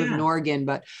 Paul, you live in Oregon,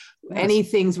 but any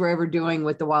things we're ever doing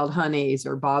with the Wild Honeys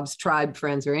or Bob's Tribe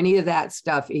Friends or any of that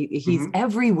stuff, he's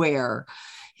everywhere.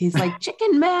 He's like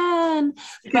Chicken Man.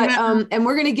 And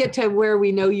we're going to get to where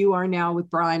we know you are now with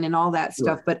Brian and all that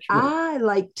stuff. But I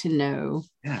like to know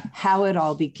how it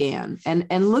all began.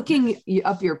 And looking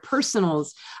up your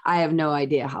personals, I have no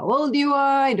idea how old you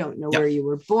are. I don't know where you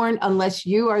were born, unless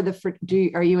you are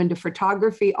are you into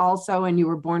photography also? And you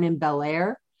were born in Bel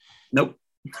Air? Nope.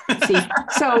 See,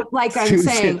 so like I'm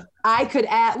saying, I could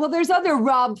add, there's other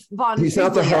Rob Bonfiglios. He's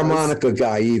not the harmonica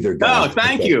guy either. Guys. No,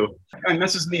 thank you. It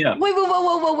messes me up.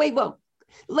 Wait.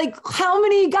 Like, how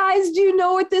many guys do you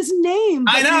know with this name?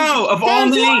 I know, of all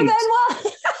names.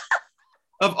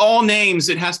 Of all names,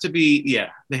 it has to be,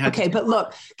 they had Okay, but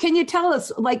look, can you tell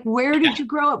us, like, where did you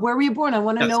grow up? Where were you born? I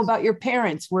want to know about your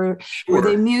parents. Were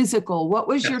they musical? What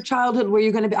was your childhood? Were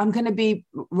you going to be? I'm going to be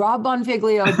Rob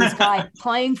Bonfiglio, this guy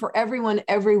playing for everyone,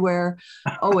 everywhere,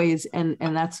 always. And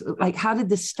that's like, how did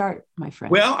this start, my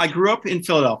friend? Well, I grew up in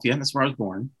Philadelphia. That's where I was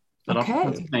born, Philadelphia,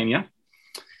 Pennsylvania.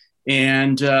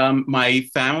 And my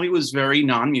family was very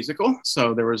non-musical.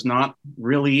 So there was not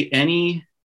really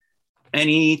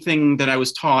anything that I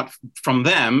was taught from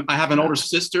them. I have an older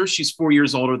sister. She's 4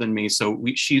 years older than me. So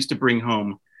she used to bring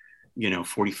home,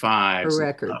 45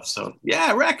 records. So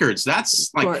records.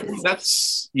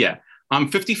 I'm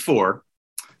 54.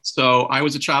 So I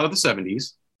was a child of the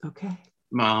 70s. Okay.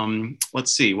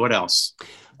 Let's see, what else?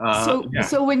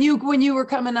 So when you were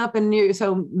coming up and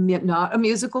not a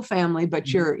musical family,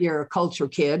 but you're a culture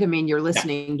kid. I mean, you're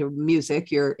listening to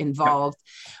music, you're involved.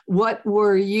 What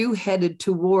were you headed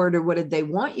toward, or what did they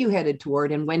want you headed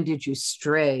toward? And when did you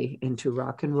stray into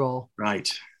rock and roll? Right.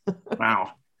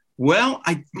 Wow. Well,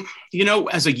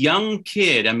 as a young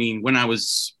kid, I mean, when I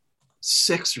was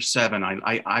 6 or 7,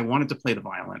 I wanted to play the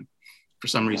violin for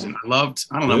some reason. I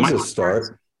don't know. There's a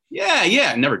start.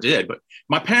 Yeah, never did. But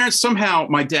my parents somehow,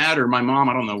 my dad or my mom,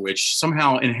 I don't know which,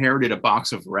 somehow inherited a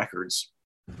box of records.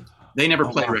 They never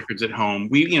played records at home.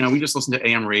 We just listened to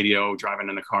AM radio, driving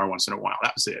in the car once in a while.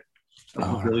 That was it.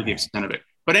 That was really the extent of it.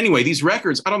 But anyway, these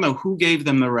records, I don't know who gave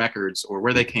them the records or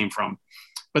where they came from,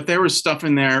 but there was stuff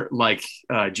in there like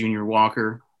Junior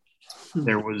Walker.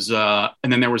 There was, and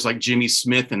then there was like Jimmy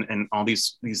Smith and all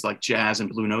these like jazz and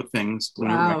Blue Note things, Blue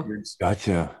Note records.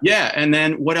 Gotcha. Yeah, and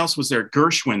then what else was there?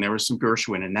 Gershwin. There was some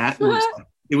Gershwin, and that was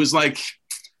it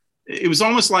was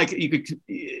almost like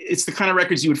it's the kind of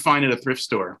records you would find at a thrift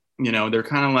store. They're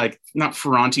kind of like not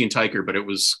Ferranti and Tyker, but it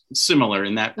was similar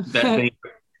in that vein.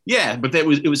 Yeah, but it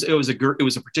was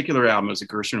a particular album. It was a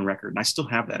Gershwin record, and I still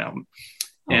have that album.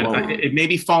 And it made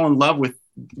me fall in love with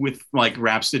like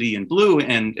Rhapsody in Blue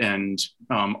and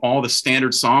all the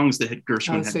standard songs that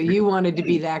Gershwin had. So you wanted to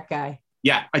be that guy.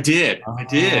 Yeah, I did.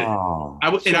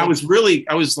 And I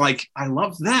was like, I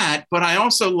love that, but I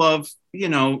also love,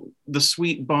 the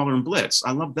sweet Baller and Blitz.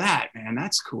 I love that, man.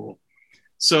 That's cool.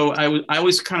 So I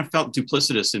always kind of felt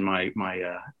duplicitous in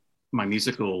my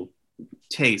musical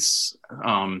tastes.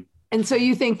 And so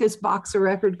you think this box of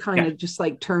record kind of just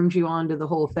like turned you on to the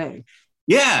whole thing?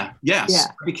 Yeah. Yes. Yeah.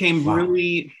 I became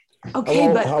really.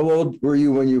 Okay. How old were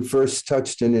you when you first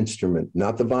touched an instrument?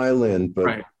 Not the violin, but.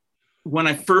 Right. When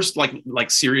I first like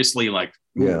seriously,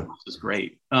 this is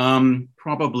great.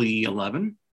 Probably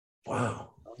 11. Wow.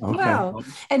 Okay. Wow.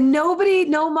 And no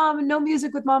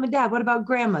music with mom and dad. What about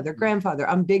grandmother, grandfather?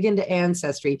 I'm big into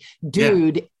ancestry.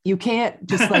 Dude, you can't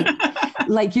just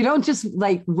like you don't just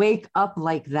like wake up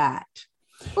like that.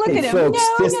 Look at him. Folks,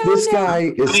 this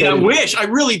guy is. I mean, I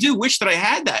really do wish that I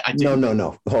had that. I do.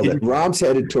 No. Hold it. Rob's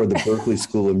headed toward the Berklee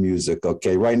School of Music.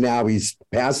 Okay. Right now, he's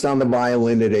passed on the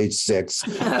violin at age 6.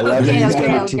 11,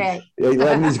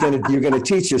 you're going to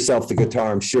teach yourself the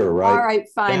guitar, I'm sure, right? All right,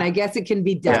 fine. Yeah. I guess it can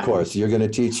be done. Of course. You're going to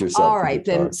teach yourself. All right,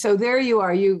 then. So there you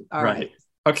are. All right.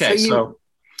 Okay. So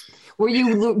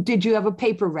did you have a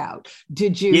paper route?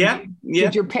 Did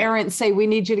your parents say, we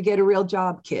need you to get a real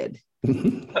job, kid?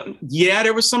 Yeah,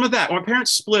 there was some of that. My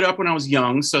parents split up when I was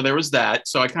young, so there was that.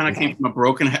 So I kind of came from a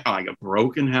broken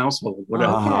household.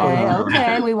 Whatever.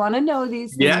 Okay. We want to know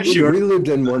these things. Yeah, sure. We lived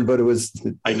in one, but it was.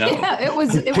 I know. Yeah, it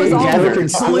was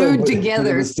all glued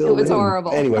together. It was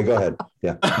horrible. Anyway, go ahead.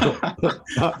 Yeah.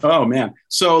 Oh man.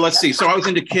 So let's see. So I was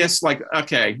into Kiss. Like,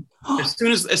 okay. As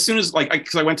soon as like,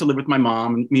 because I went to live with my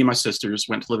mom, me and my sisters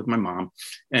went to live with my mom,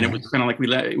 and it was kind of like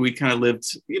we kind of lived,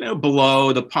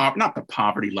 below not the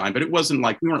poverty line, but it wasn't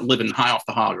like we weren't living high off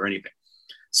the hog or anything.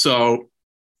 So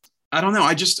I don't know.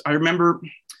 I remember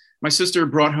my sister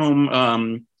brought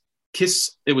home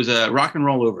Kiss. It was a Rock and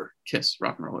Roll Over, Kiss,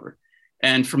 Rock and Roll Over,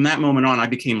 and from that moment on, I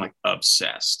became like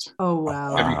obsessed. Oh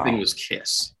wow! Everything was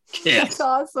Kiss. That's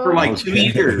awesome. For like 2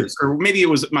 years, or maybe it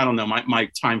was, I don't know, my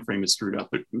time frame is screwed up,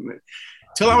 but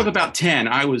till I was about 10,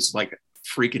 I was like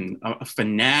freaking a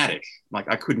fanatic.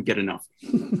 Like I couldn't get enough.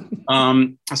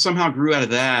 I somehow grew out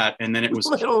of that, and then it was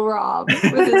little Rob with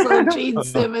his little Gene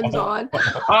Simmons on.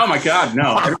 Oh my God,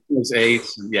 no! Everything was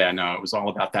Ace. Yeah, no, it was all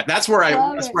about that. That's where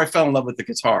I fell in love with the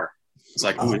guitar. It's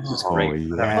like, this is great.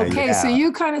 Yeah, so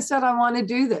you kind of said, I want to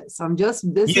do this.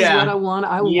 This is what I want.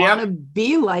 I want to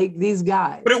be like these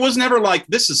guys. But it was never like,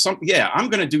 this is something, I'm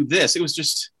going to do this. It was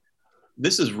just,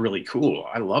 this is really cool.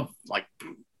 I love, like,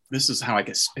 this is how I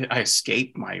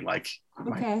escape my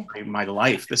my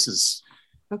life. This is.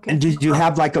 Okay. And did you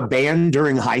have like a band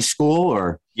during high school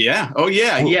or? Yeah. Oh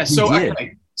yeah. Yeah.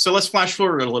 So let's flash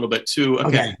forward a little bit to,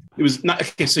 it was not,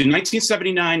 so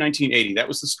 1979, 1980, that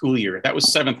was the school year. That was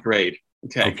 7th grade.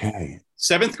 Okay.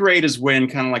 7th grade is when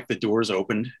kind of like the doors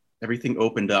opened, everything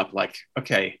opened up, like,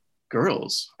 okay,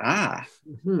 girls. I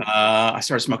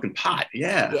started smoking pot.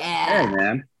 Yeah.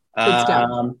 Man.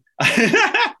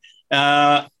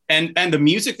 And the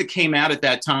music that came out at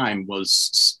that time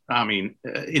was,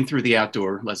 In Through the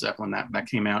Outdoor, Led Zeppelin, that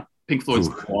came out. Pink Floyd's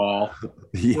The Wall.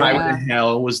 Highway to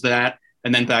Hell was that.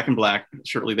 And then Back in Black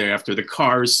shortly thereafter. The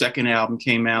Cars' second album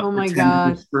came out. Oh my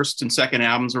God! First and second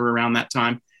albums were around that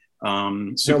time.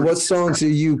 So what songs are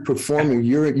you performing?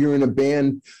 You're in a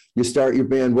band. You start your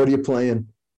band. What are you playing?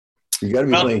 You got to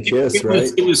be playing Kiss,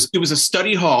 right? It was a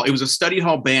study hall. It was a study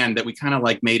hall band that we kind of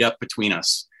like made up between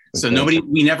us. So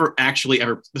we never actually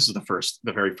ever. This is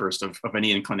the very first of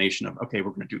any inclination of, okay,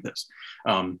 we're going to do this.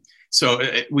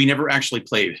 We never actually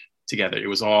played together. It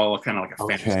was all kind of like a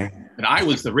fantasy. And I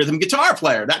was the rhythm guitar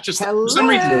player. That just for some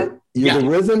reason. You're the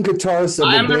rhythm guitarist of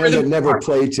a band that never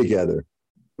played together.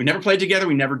 We never played together.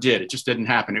 We never did. It just didn't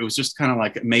happen. It was just kind of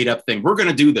like a made up thing. We're going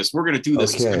to do this. We're going to do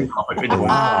this. Okay.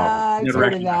 Wow.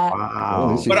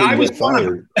 Wow. But I was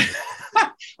fired.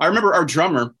 I remember our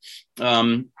drummer,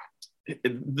 to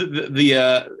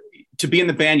be in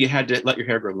the band, you had to let your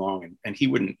hair grow long, and he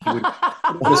wouldn't let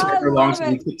his hair grow long, so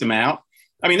we kicked him out.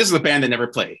 I mean, this is a band that never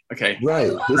played. Okay.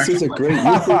 Right. This is a great.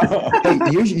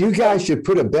 You guys should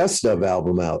put a best of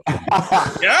album out.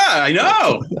 Yeah, I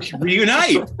know.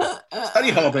 Reunite.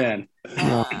 Study hall band.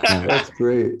 That's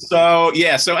great. So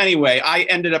anyway, I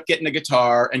ended up getting a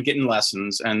guitar and getting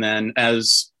lessons, and then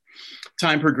as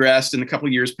time progressed and a couple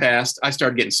of years passed, I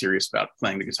started getting serious about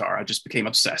playing the guitar. I just became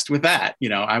obsessed with that.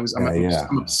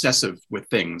 I'm obsessive with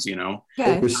things.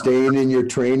 You're staying in your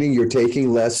training. You're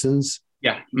taking lessons.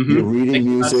 Yeah. Mm-hmm. You're reading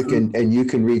music and you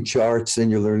can read charts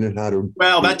and you're learning how to.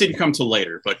 Well, that didn't come till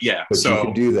later, but yeah. But you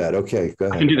can do that. Okay, go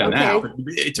ahead. I can do that now. But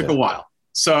it took a while.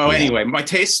 So anyway, my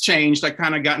tastes changed. I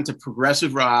kind of got into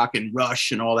progressive rock and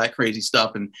Rush and all that crazy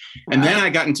stuff. And then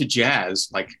I got into jazz.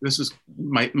 Like this is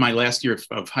my last year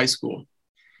of high school.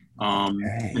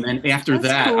 And then after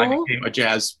that, I became a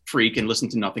jazz freak and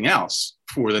listened to nothing else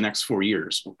for the next 4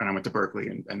 years. And I went to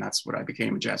Berklee and that's what I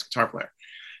became, a jazz guitar player.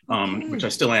 Which I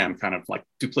still am, kind of like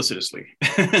duplicitously.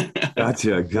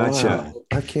 Gotcha. Wow.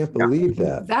 I can't believe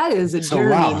that. That is a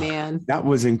journey, man. That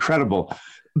was incredible.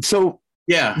 So,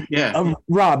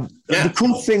 Rob, the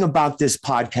cool thing about this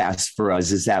podcast for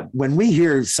us is that when we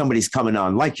hear somebody's coming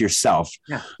on, like yourself,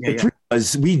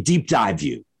 we deep dive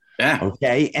you. Yeah.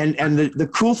 Okay. And the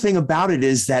cool thing about it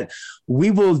is that we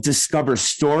will discover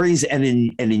stories and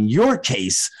in your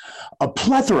case, a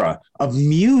plethora of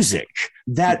music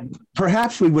that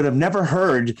perhaps we would have never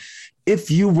heard if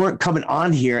you weren't coming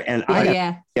on here. And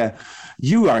I Yeah,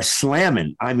 you are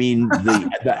slamming. I mean,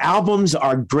 the albums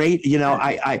are great. You know,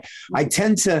 I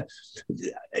tend to.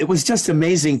 It was just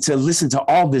amazing to listen to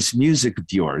all this music of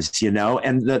yours. You know,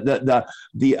 and the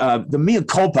Mea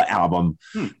Culpa album.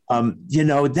 You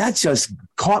know, that just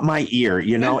caught my ear.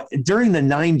 You know, during the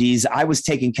 90s, I was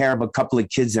taking care of a couple of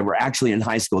kids that were actually in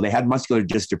high school. They had muscular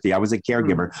dystrophy. I was a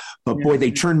caregiver, but boy,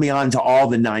 they turned me on to all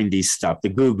the 90s stuff, the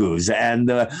Goo Goos and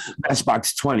the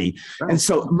Matchbox 20. And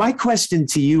so my question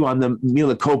to you on the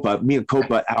Mea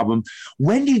Culpa album,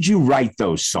 when did you write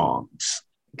those songs?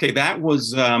 Okay, that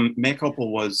was Mea Culpa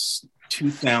was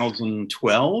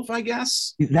 2012, I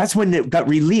guess. That's when it got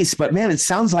released. But man, it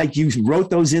sounds like you wrote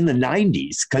those in the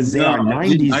 90s because they are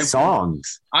 90s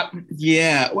songs.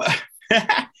 Yeah.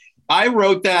 I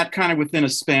wrote that kind of within a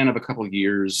span of a couple of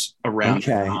years around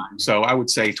that time. So I would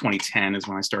say 2010 is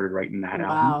when I started writing that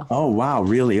album. Oh, wow.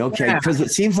 Really? Okay. Because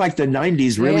it seems like the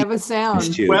 90s really have a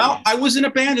sound. Well, I was in a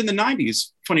band in the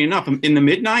 90s. Funny enough, in the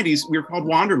mid 90s, we were called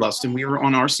Wanderlust, and we were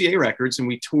on RCA Records, and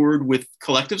we toured with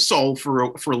Collective Soul for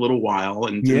a little while,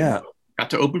 and got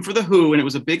to open for The Who, and it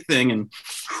was a big thing. And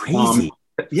crazy.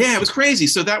 Yeah, it was crazy.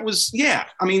 So that was, I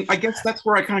mean, I guess that's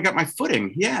where I kind of got my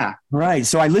footing. Yeah. Right.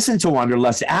 So I listened to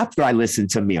Wanderlust after I listened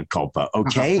to Mea Culpa.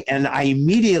 Okay. And I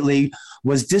immediately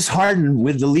was disheartened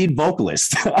with the lead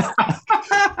vocalist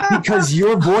because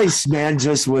your voice, man,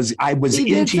 I was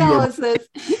into your.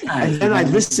 And then I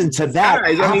listened to that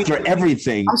after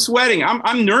everything. I'm sweating.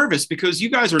 I'm nervous because you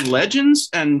guys are legends,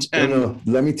 and no,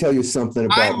 let me tell you something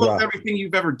about I love Rob. everything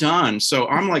you've ever done. So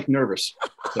I'm like nervous.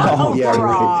 Oh yeah,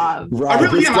 Rob. Rob,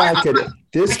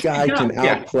 this guy can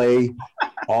outplay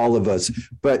all of us.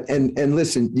 But and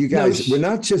listen, you guys, we're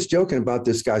not just joking about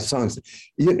this guy's songs.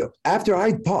 You know, after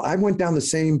I went down the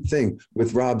same thing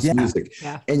with Rob's music,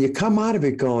 and you come out of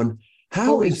it going,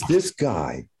 how is this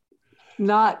guy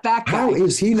not that guy? How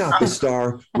is he not the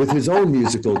star with his own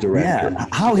musical director? Yeah.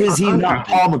 How is he not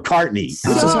Paul McCartney?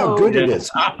 This is how good it is.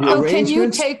 The can you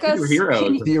take us?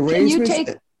 The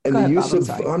arrangements and the use of.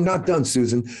 I'm not done,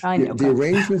 Susan. I know. The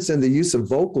arrangements and the use of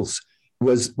vocals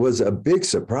was a big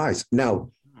surprise. Now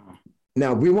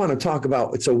we want to talk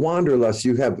about, it's a Wanderlust.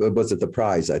 You have, was it The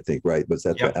Prize, I think, right? Was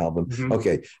that the album? Mm-hmm.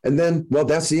 Okay. And then, well,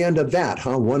 that's the end of that,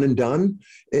 huh? One and done?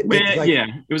 It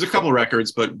was a couple of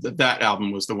records, but that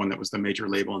album was the one that was the major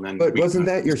label. And then, but wasn't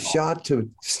that your shot to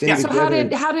stay together? So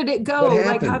how did it go?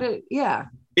 Like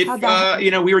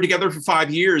we were together for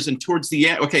 5 years, and towards the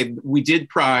end, we did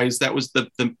Prize. That was the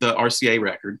RCA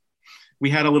record. We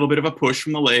had a little bit of a push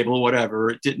from the label, whatever.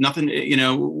 It did nothing,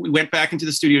 we went back into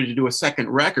the studio to do a second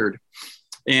record,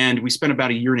 and we spent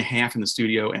about 1.5 years in the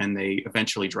studio, and they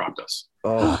eventually dropped us.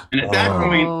 And at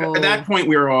that point,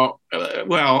 we were all,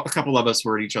 a couple of us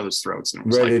were at each other's throats.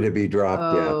 And ready to be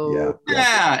dropped.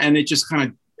 Yeah. And it just kind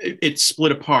of, it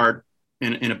split apart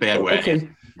in a bad way. Okay.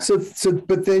 So,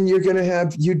 but then you're going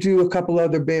to you do a couple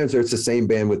other bands, or it's the same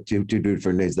band with two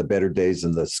different names, the Better Days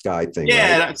and the Sky thing.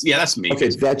 Yeah, right? that's me. Okay,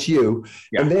 that's you.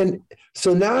 Yeah. And then,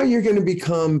 so now you're going to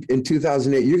become, in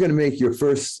 2008, you're going to make your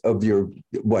first of your,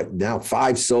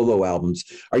 5 solo albums.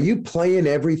 Are you playing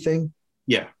everything?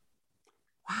 Yeah.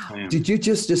 Wow. Did you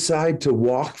just decide to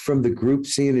walk from the group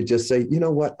scene and just say, you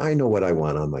know what, I know what I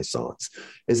want on my songs?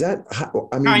 Is that how,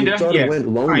 you sort of went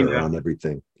loner on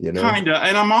everything, Kinda,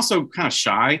 and I'm also kind of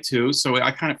shy too, so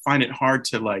I kind of find it hard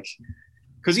to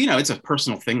because it's a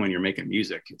personal thing when you're making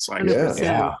music. It's like,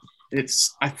 I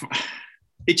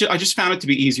just found it to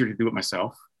be easier to do it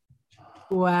myself.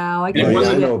 Wow, I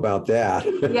know about that.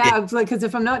 Yeah, it's like, because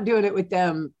if I'm not doing it with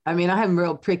them, I'm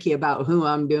real picky about who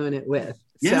I'm doing it with.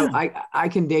 So I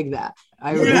can dig that.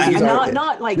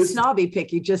 Not like snobby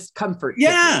picky, just comfort.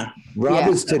 Yeah. Rob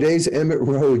is today's Emmett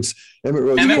Rhodes. Emmett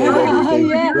Rhodes.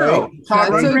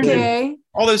 That's okay.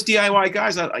 All those DIY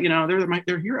guys,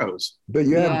 they're heroes. But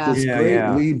you have this great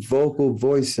lead vocal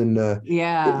voice, and are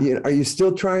you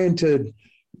still trying to?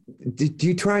 Do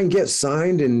you try and get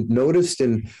signed and noticed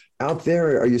and out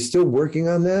there? Are you still working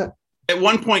on that? At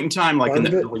one point in time, like in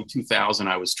the early 2000s,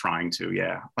 I was trying to.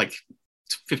 Yeah, like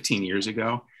 15 years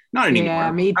ago. Not anymore.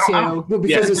 Yeah, me too.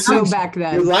 Because it's so back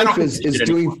then. Your life is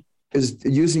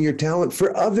using your talent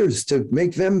for others to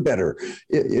make them better.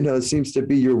 It seems to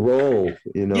be your role.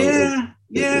 But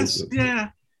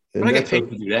I get paid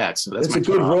to do that, so that's a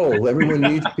good role. Everyone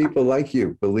needs people like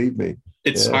you. Believe me.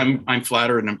 I'm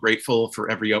flattered and I'm grateful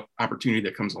for every opportunity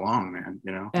that comes along, man.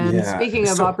 And speaking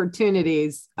of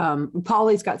opportunities,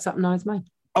 Paulie's got something on his mind.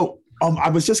 I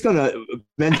was just going to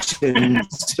mention,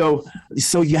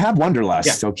 so you have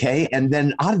Wanderlust, okay? And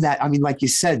then out of that, I mean, like you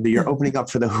said, you're opening up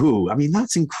for the Who. I mean,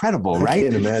 that's incredible, right? I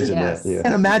can't imagine Yes. that. Yeah. I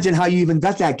can't imagine how you even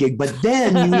got that gig. But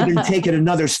then you even take it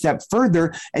another step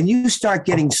further and you start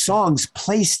getting songs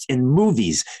placed in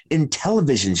movies, in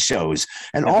television shows,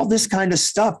 and all this kind of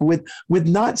stuff with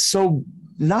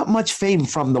not much fame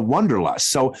from the Wanderlust.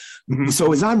 So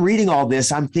as I'm reading all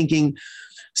this, I'm thinking,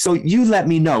 so you let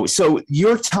me know. So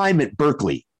your time at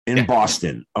Berkeley in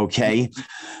Boston, okay?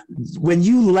 When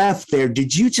you left there,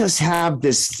 did you just have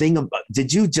this thing of,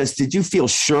 did you feel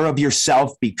sure of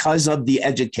yourself because of the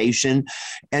education?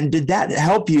 And did that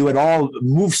help you at all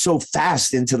move so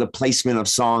fast into the placement of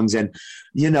songs? And,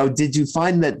 did you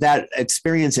find that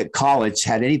experience at college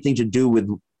had anything to do with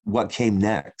what came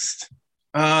next?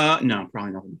 No,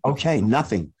 probably nothing. Okay,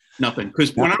 nothing. Nothing.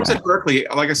 Because when I was at Berkeley,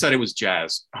 like I said, it was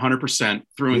jazz, 100%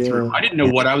 through and through. I didn't know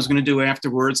what I was going to do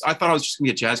afterwards. I thought I was just going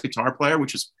to be a jazz guitar player,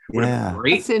 which is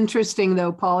great. That's interesting,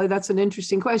 though, Paulie. That's an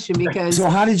interesting question because. So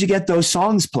how did you get those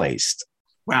songs placed?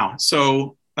 Wow.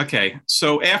 So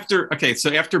after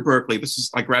Berkeley,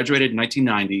 I graduated in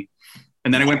 1990,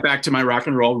 and then I went back to my rock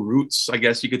and roll roots, I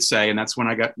guess you could say, and that's when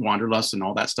I got Wanderlust and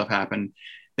all that stuff happened.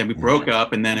 Then we broke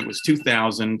up, and then it was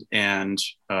 2000, and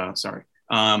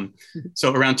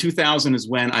so around 2000 is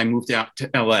when I moved out to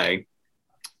LA.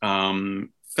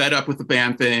 Fed up with the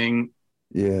band thing.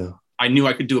 Yeah. I knew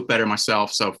I could do it better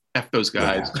myself. So F those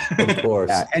guys. Yeah, of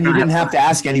course. And you didn't have to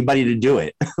ask anybody to do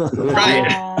it. Right.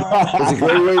 It's a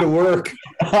great way to work.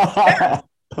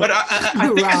 But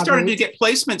I think I started to get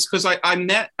placements because I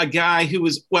met a guy who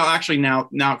was, well, actually now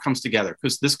it comes together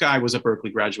because this guy was a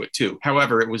Berkeley graduate too.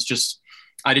 However, it was just,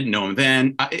 I didn't know him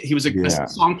then. He was a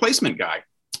song placement guy.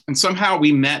 And somehow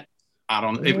we met, I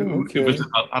don't know, it was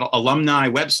an alumni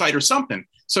website or something.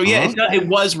 So it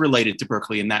was related to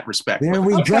Berkeley in that respect. There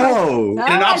we go. In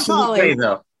an absolute way,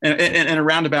 though, in a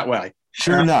roundabout way.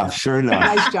 Sure enough.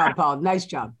 Nice job, Paul. Nice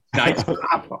job. Nice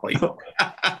job, Paulie.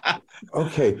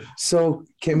 Okay, so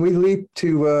can we leap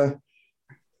to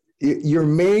your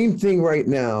main thing right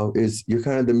now is you're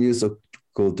kind of the musical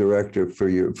director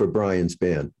for Brian's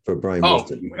band, for Brian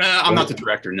Wilson. I'm not the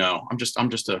director. No, I'm just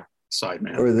a side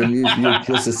man. Or you're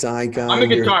just a side guy. I'm a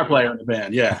guitar player in the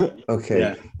band. Yeah. Okay.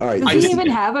 Yeah. All right. Does he even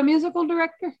have a musical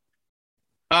director?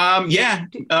 Yeah.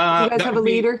 Do you guys have a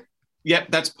leader? Yep,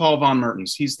 that's Paul Von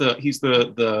Mertens. He's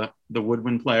the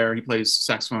woodwind player. He plays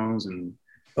saxophones and.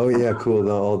 Oh yeah,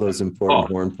 cool. All those important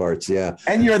horn parts. Yeah.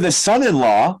 And you're the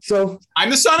son-in-law. So I'm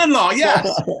the son-in-law. Yes.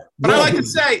 But I like to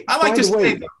say.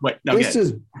 Wait. No, this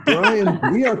is Brian.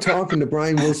 We are talking to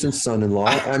Brian Wilson's son-in-law.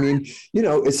 I mean,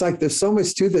 it's like there's so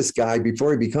much to this guy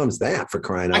before he becomes that, for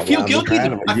crying out loud. I feel guilty. I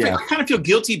kind of feel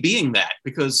guilty being that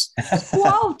because.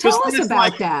 Well, tell us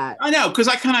about that. I know because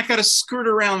I kind of got to skirt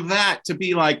around that to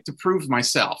be like to prove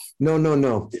myself. No.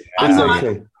 It's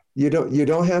okay. You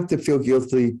don't have to feel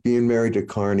guilty being married to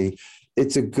Carnie.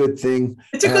 It's a good thing.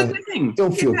 It's a good thing.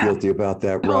 Don't feel guilty about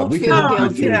that, Rob. We can help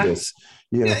help you through this.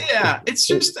 Yeah. It's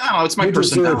just, it's my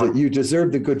personality. Deserve it. You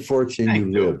deserve the good fortune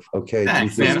you live. Okay.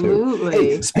 Thanks, absolutely.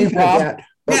 Hey, speaking of that.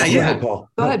 Go ahead, Paul.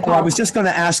 I was just going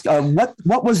to ask,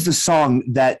 what was the song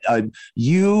that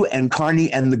you and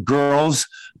Carnie and the girls,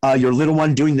 your little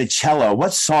one doing the cello?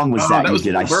 What song was that you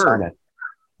did? I saw that.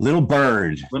 Little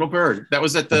Bird. That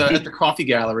was at the Coffee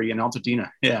Gallery in Altadena.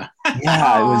 Yeah.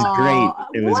 Yeah, it was great.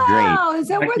 It was great. Wow, is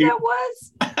that where that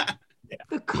was?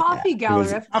 The Coffee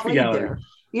Gallery. Coffee Gallery.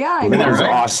 Yeah, I know. know.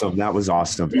 That was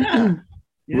awesome. Yeah.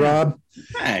 Rob,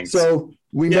 thanks. So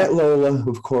we met Lola,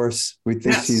 of course. We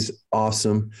think she's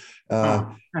awesome.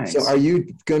 Nice. So are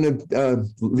you going to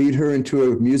lead her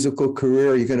into a musical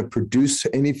career? Are you going to produce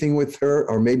anything with her,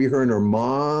 or maybe her and her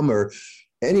mom, or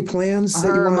any plans?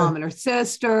 Her mom and her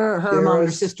sister, or her mom and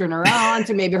her sister and her aunt,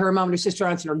 and maybe her mom and her sister,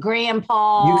 aunts and her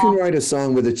grandpa. You can write a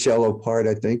song with a cello part,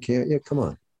 I think, can't you? Come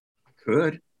on.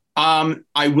 Could.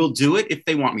 I will do it if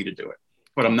they want me to do it,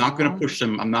 but I'm not going to push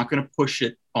them. I'm not going to push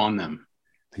it on them.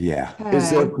 Yeah.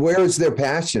 Where is their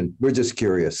passion? We're just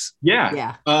curious.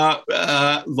 Yeah.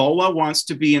 Lola wants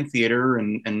to be in theater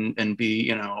and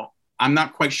be, I'm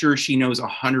not quite sure she knows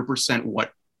 100%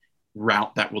 what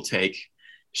route that will take.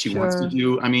 She wants to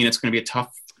do, it's going to be a tough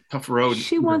road.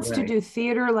 She wants to do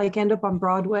theater, like end up on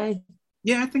Broadway.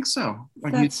 Yeah, I think so.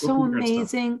 That's so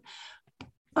amazing.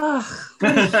 Ugh,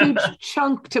 what a huge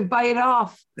chunk to bite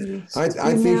off. I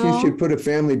think you should put a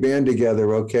family band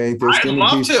together, okay? I'd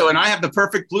love to, and I have the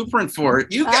perfect blueprint for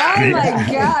it. You got it. Oh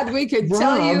my God, we could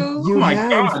tell you. You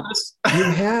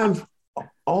have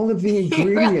all of the He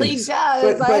really ingredients.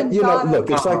 does. But you know, look,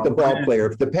 it's like the ball player.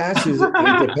 If the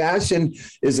passion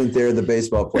isn't there, the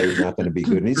baseball player is not going to be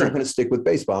good, and he's not going to stick with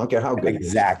baseball. I don't care how good.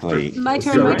 Exactly. My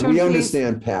turn. So My turn. we Please.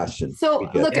 understand passion. So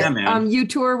look Yeah, at man. you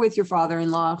tour with your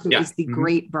father-in-law, who is the Mhm.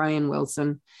 great Brian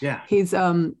Wilson. Yeah. He's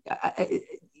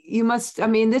you must. I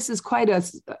mean, this is quite a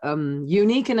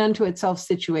unique and unto itself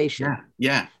situation.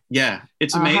 Yeah.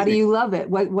 It's amazing. How do you love it?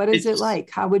 What is it like?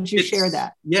 How would you share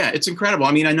that? Yeah, it's incredible.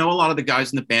 I mean, I know a lot of the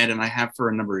guys in the band, and I have for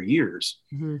a number of years.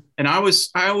 Mm-hmm. And I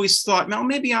always thought, well,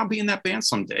 maybe I'll be in that band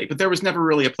someday. But there was never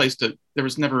really there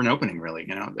was never an opening, really.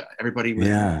 You know, everybody was,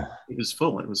 it was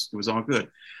full. It was all good.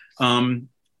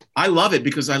 I love it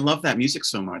because I love that music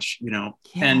so much, you know,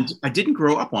 and I didn't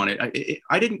grow up on it.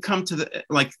 I didn't come to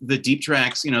the deep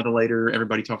tracks, you know, the later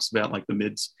everybody talks about, like the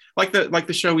mids, like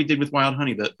the show we did with Wild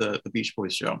Honey, the Beach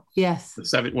Boys show. Yes.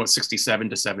 The 67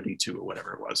 to 72 or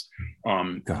whatever it was.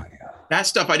 God, yeah. That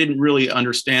stuff I didn't really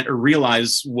understand or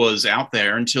realize was out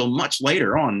there until much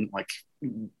later on, like,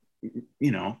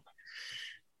 you know,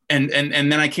 and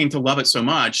then I came to love it so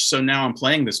much. So now I'm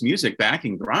playing this music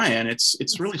backing Brian.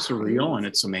 It's really surreal and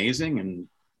it's amazing, and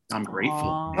I'm grateful.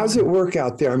 Aww. How's it work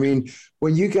out there? I mean,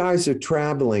 when you guys are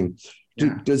traveling,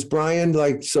 does Brian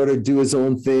like sort of do his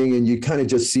own thing and you kind of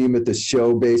just see him at the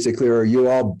show basically, or are you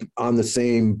all on the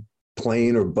same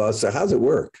plane or bus? Or how's it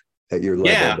work at your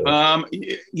level?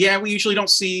 Yeah. We usually don't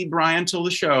see Brian till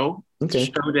the show,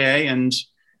 show day. And,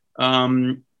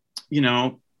 you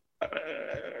know,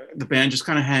 the band just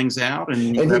kind of hangs out,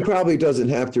 and he probably doesn't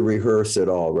have to rehearse at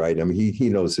all, right? I mean, he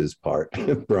knows his part,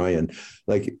 Brian.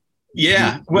 Like,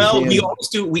 yeah. Well, we always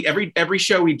do. Every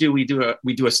show we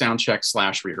do a sound check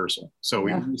 / rehearsal. So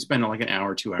we spend like an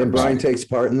hour, 2 hours. And Brian takes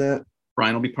part in that.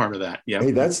 Brian will be part of that. Yeah.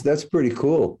 Hey, that's pretty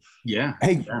cool. Yeah.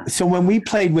 Hey, so when we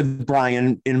played with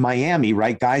Brian in Miami,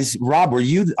 right, guys? Rob, were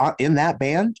you in that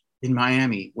band? In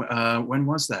Miami. When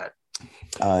was that?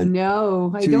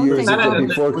 No, I don't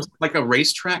think so. Was it like a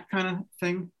racetrack kind of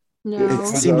thing? No. It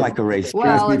seemed like a race.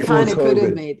 Well, it kind of could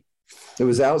have made. It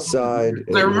was outside.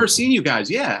 I remember seeing you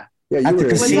guys. Yeah. Yeah, you At the were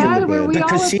casino. Were we The all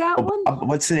casino. at that one?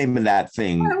 What's the name of that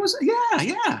thing? It was,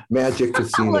 yeah. Magic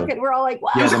Casino. Look at, we're all like,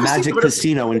 wow. Yeah, the Magic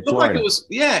Casino in It looked like Florida. it was,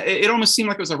 it almost seemed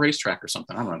like it was a racetrack or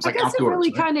something. I don't know. It was like I guess outdoors. it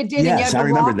really right? kind of did. Yes, and I you had to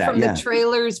remember walk that, from yeah. the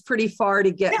trailers pretty far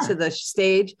to get to the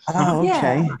stage. Oh,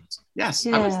 okay. Yeah. Yes,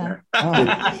 I was there.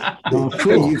 Oh, Hey,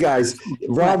 cool. you guys,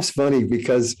 Rob's funny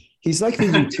because he's like the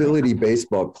utility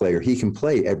baseball player. He can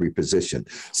play every position.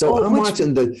 So I'm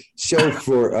watching the show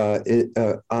for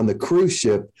on the cruise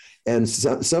ship, and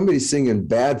somebody's singing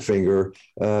Badfinger,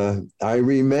 I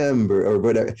remember, or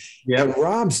whatever. Yeah. And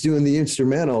Rob's doing the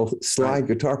instrumental slide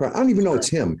guitar part. I don't even know it's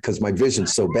him because my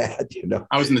vision's so bad, you know.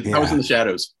 I was in the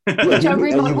shadows. Yeah,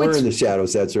 you were in the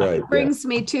shadows. That's right. Brings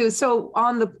me to, so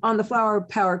on the Flower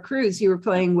Power cruise, you were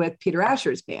playing with Peter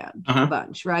Asher's band a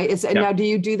bunch, right? Now, do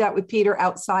you do that with Peter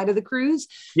outside of the cruise?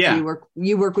 Yeah.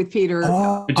 You work with Peter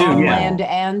on land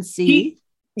and sea.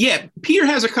 Yeah, Peter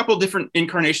has a couple different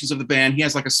incarnations of the band. He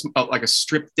has like a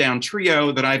stripped down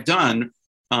trio that I've done.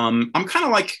 I'm kind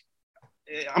of like,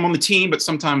 I'm on the team, but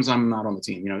sometimes I'm not on the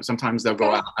team. You know, sometimes they'll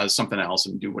go out as something else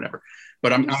and do whatever.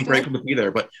 But I'm grateful to be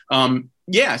there. But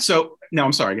yeah. So no,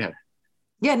 I'm sorry. Go ahead.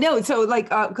 Yeah, no. So like,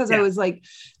 because I was like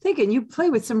thinking, you play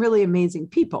with some really amazing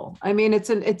people. I mean, it's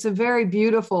a very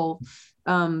beautiful.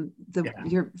 The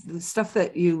stuff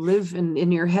that you live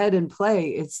in your head and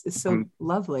play. It's so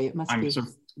lovely. It must be. I'm so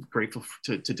grateful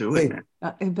to do it, man.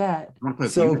 I bet. I want to play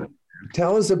with So you.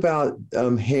 tell us about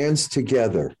Hands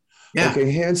Together. Yeah.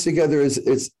 Okay, Hands Together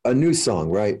is a new song,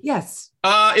 right? Yes.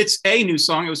 It's a new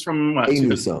song. It was from what?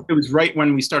 New song. It was right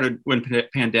when when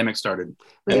pandemic started.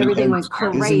 When everything went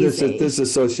crazy. Isn't this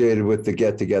associated with the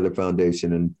Get Together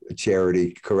Foundation and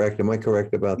charity, correct? Am I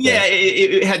correct about that? Yeah,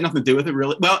 it had nothing to do with it,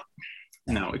 really. Well,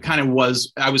 no, it kind of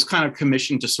was. I was kind of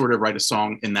commissioned to sort of write a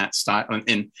song in that style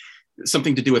and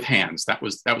something to do with hands. That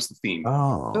was the theme.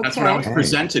 Oh, That's what I was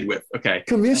presented with. Okay.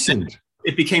 Commissioned.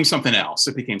 It became something else.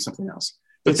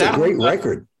 But It's a great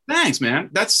record. Thanks, man.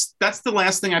 That's the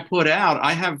last thing I put out.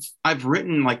 I've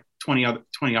written like 20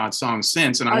 odd songs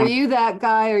since. And Are you that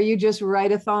guy? Are you just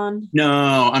write-a-thon?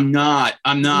 No, I'm not.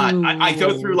 I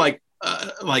go through like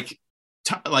a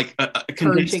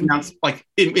condensed amount, like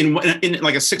in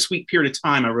like a 6-week period of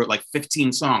time. I wrote like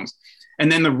 15 songs,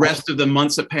 And then the rest of the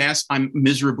months that pass, I'm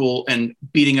miserable and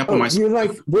beating up on myself. You're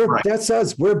like, that's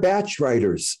us. We're batch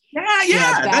writers.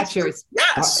 Yeah. Batchers.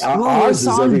 Yes. Ours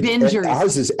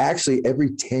bingers. Is actually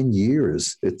every 10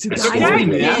 years. It's okay.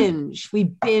 We binge.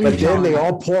 But then they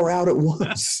all pour out at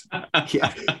once.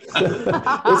 Yeah.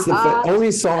 Only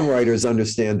songwriters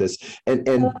understand this.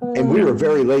 And we were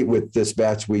very late with this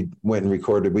batch. We went and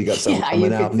recorded. We got something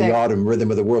coming out in the autumn, Rhythm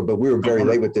of the World, but we were very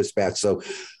late with this batch. So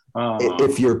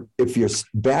if you're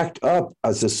backed up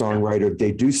as a songwriter,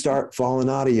 they do start falling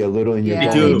out of you a little, and they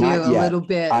do a little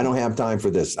bit. I don't have time for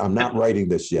this. I'm not writing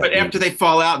this yet. But after they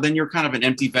fall out, then you're kind of an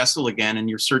empty vessel again, and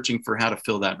you're searching for how to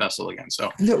fill that vessel again.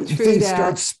 So things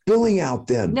start spilling out.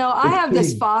 Then I have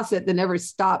this faucet that never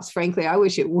stops. Frankly, I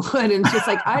wish it would, and it's just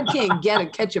like I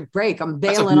can't catch a break. I'm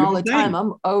bailing all the time.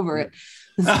 I'm over it.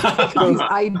 These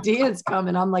ideas come,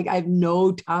 and I'm like, I have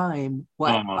no time.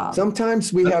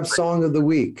 Sometimes we have Song of the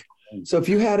Week. So if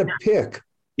you had to pick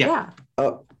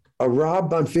a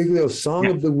Rob Bonfiglio Song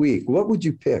of the Week, what would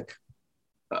you pick?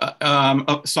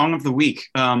 A Song of the Week.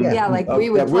 We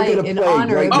would play in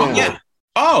honor of now.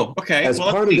 Oh, okay. As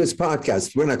part of this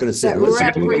podcast, we're not going to sit. Look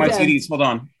at my CDs. Hold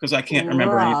on, because I can't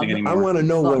remember anything anymore. I want to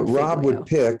know what Rob would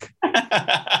pick.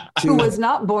 Who was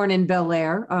not born in Bel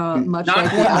Air, much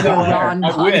like the other Ron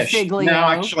Bonfiglio. No,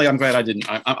 actually, I'm glad I didn't.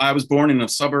 I was born in the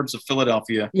suburbs of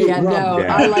Philadelphia.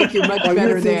 I like you much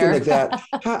better there. Like that.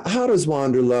 How does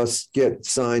Wanderlust get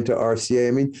signed to RCA?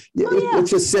 I mean,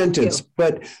 it's a sentence,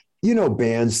 but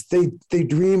bands, they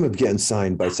dream of getting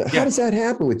signed by someone. How does that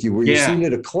happen with you? Were you seen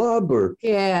at a club or?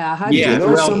 How did you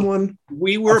know someone?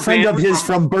 We were a friend of his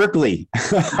from Berkeley.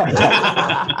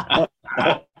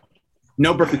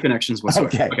 No Berkeley connections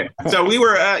whatsoever. Okay. So we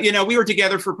were, we were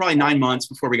together for probably 9 months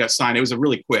before we got signed. It was a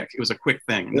quick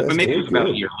thing. But maybe it was about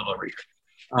a year, a little over a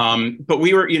year. But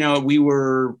we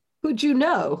were. Who'd you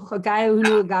know? A guy who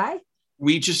knew a guy?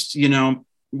 We just. You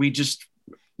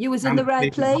was in the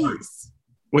right place.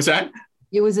 What's that?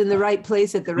 You was in the right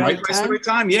place at the right time? At the right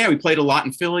time. Yeah, we played a lot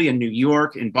in Philly and New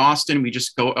York, in Boston. We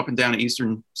just go up and down the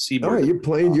Eastern Seaboard. All right, you're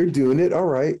playing, you're doing it. All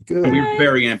right, good. And we're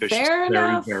very ambitious.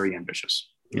 Very ambitious.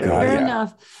 Fair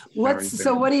enough. What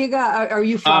do you got? Are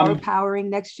you flower powering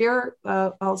next year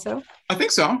also? I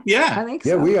think so. Yeah. I think so.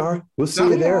 Yeah, we are. We'll see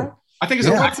you there. I think it's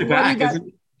a back-to-back.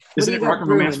 Isn't it Rock and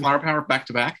Romance Flower Power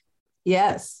back-to-back?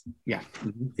 Yes. Yeah.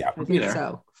 Yeah, I think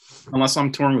so. Unless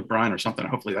I'm touring with Brian or something.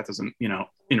 Hopefully that doesn't,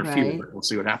 interfere. Right. We'll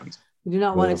see what happens. You do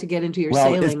not want it to get into your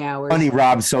sailing hours. Funny,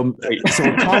 Rob. So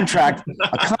a contract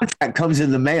comes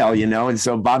in the mail, and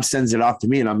so Bob sends it off to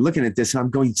me, and I'm looking at this, and I'm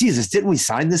going, Jesus, didn't we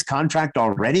sign this contract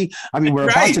already? I mean, we're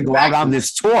about to go out on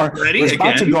this tour. We're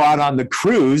about to go out on the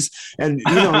cruise, and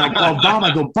like, oh, Bob.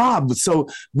 I go, Bob. So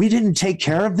we didn't take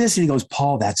care of this, and he goes,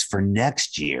 Paul, that's for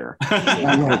next year.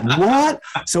 I'm like, what?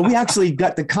 So we actually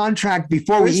got the contract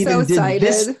before we even did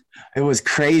this. It was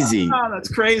crazy. Oh, that's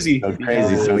crazy. So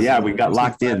crazy. So we got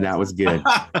locked in. That was good.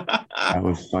 That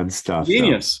was fun stuff.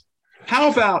 Genius. So. How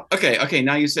about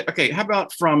now you say how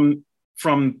about from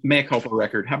Mea Culpa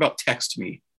record? How about Text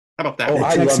Me? How about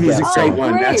that? Text Me is a great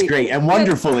one. Great. That's great. And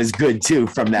Wonderful is good too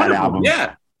from that album.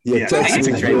 Yeah, Text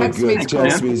Me is real good.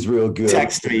 Text Me is real good.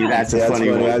 Text Me, that's a funny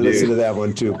one. I listen to that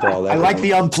one too, Paul. I like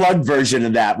the unplugged version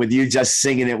of that with you just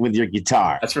singing it with your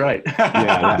guitar. That's right.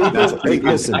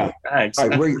 Listen. All right,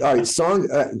 song.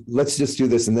 Let's just do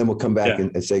this, and then we'll come back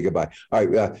and say goodbye. All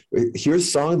right,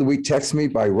 here's Song of the Week, Text Me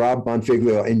by Rob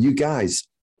Bonfiglio. And you guys,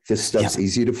 this stuff's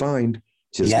easy to find.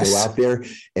 Just go out there,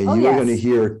 and you are going to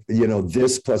hear,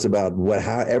 this plus about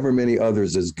however many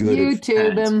others as good.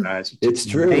 YouTube them. It's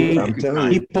true. I'm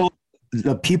telling you.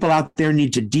 The people out there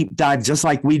need to deep dive just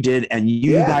like we did, and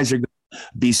you guys are going to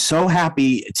be so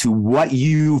happy to what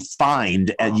you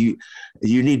find, and you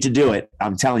need to do it.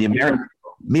 I'm telling you,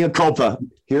 Mea Culpa.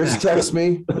 Here's Text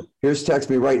Me. Here's Text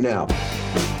Me right now.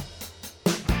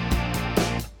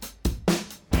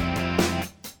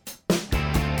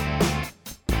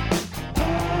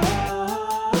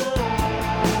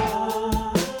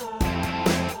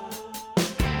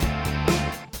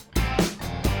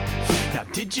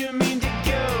 Did you mean to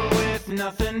go with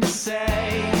nothing to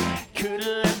say? Could've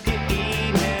left your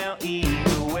email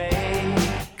either way.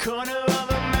 Corner of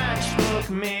a matchbook,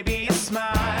 maybe a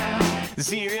smile.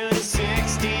 0 to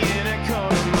 60 in a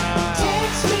quarter mile.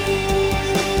 Text me,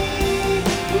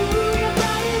 ooh, your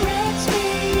body wrecks me.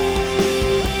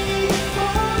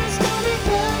 Oh, it's gonna be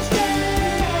Thursday.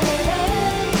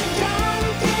 Time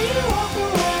till you walk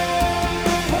away.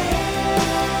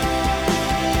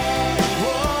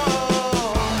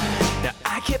 Whoa, now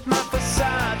I kept my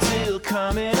facade till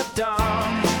coming up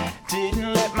dawn.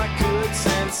 Didn't let my good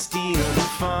sense steal the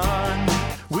fun.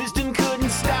 Wisdom couldn't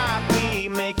stop me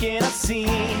making a scene.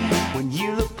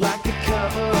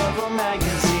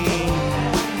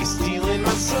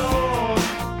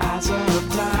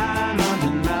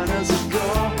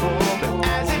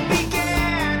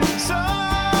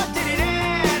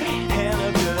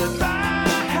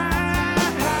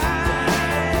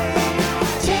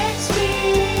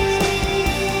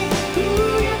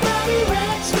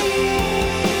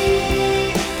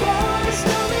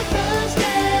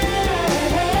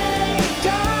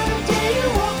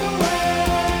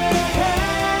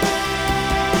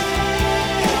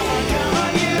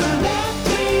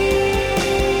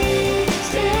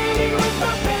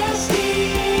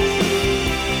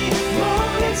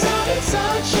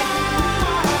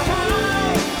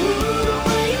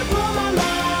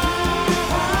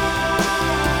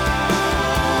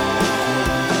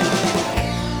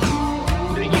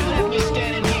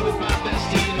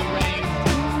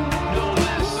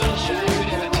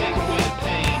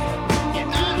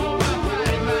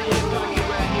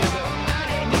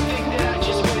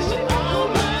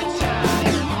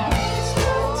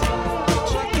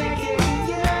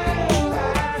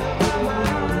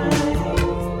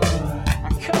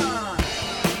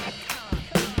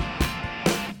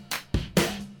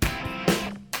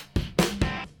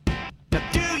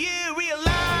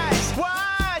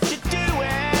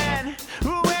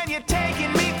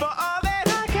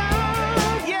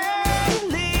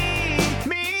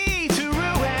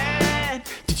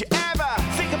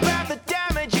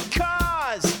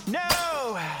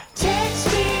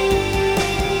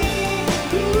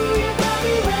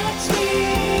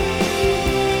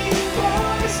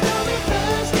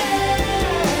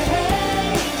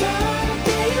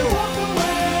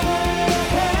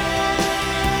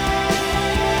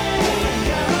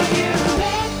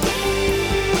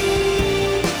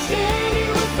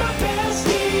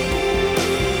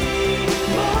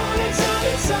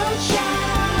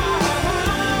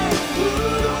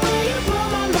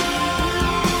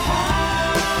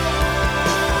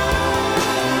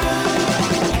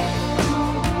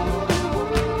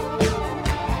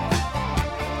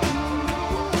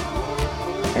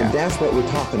 That's what we're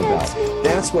talking about.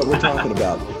 That's what we're talking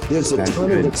about. There's a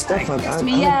ton of stuff.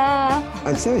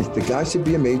 I'm saying the guy should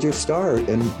be a major star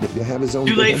and have his own.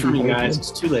 Too late for me, guys.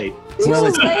 It's too late. Well,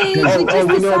 it's late.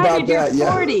 We know about that.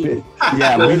 Yeah. 40.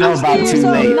 Yeah, we know about too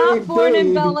late. Not born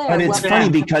in Bel Air. But it's funny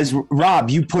because,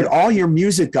 Rob, you put all your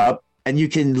music up and you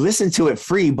can listen to it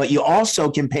free, but you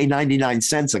also can pay 99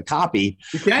 cents a copy.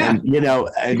 You can. And, you know,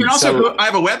 and you can also I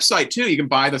have a website too. You can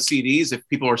buy the CDs if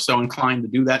people are so inclined to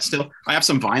do that still. I have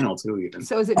some vinyl too, even.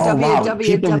 So is it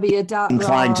www.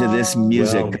 Inclined to this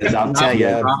music, because I'll tell you.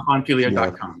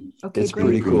 RobBonfiglio.com. Okay, it's great.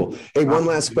 pretty cool. Hey, one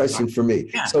last question for me.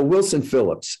 Yeah. So Wilson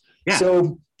Phillips. Yeah.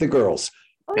 So the girls.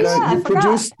 Oh, yeah,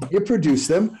 You produced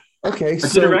them. Okay. I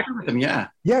did a record with them, yeah.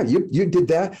 Yeah, you did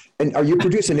that. And are you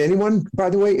producing anyone, by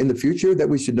the way, in the future that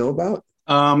we should know about?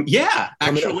 Yeah,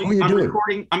 actually, who are you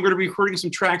doing? I'm going to be recording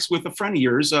some tracks with a friend of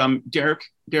yours, Derek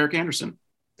Anderson.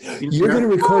 You're going to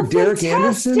record Derek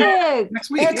Anderson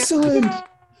next week. Excellent.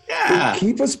 Yeah.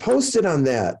 Keep us posted on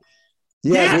that.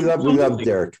 Yeah, we love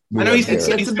Derek. I know he's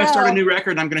going to start a new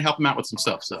record, and I'm going to help him out with some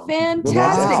stuff. So fantastic!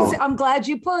 Wow. I'm glad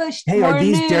you pushed. Hey, are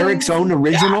these Derek's own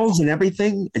originals and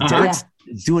everything? Derek's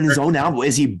doing his own album.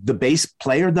 Is he the bass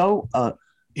player though?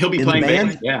 He'll be playing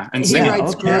bass, and he singing.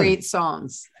 writes great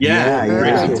songs. Yeah, he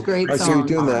writes great songs. So you're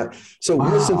doing that. So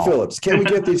Wilson Phillips, can we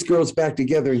get these girls back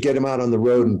together and get them out on the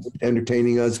road and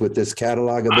entertaining us with this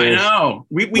catalog of theirs? I know.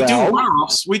 We do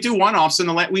one-offs. We do one-offs,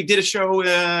 we did a show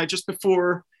just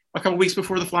before. A couple weeks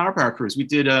before the Flower Power Cruise, we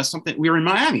did something. We were in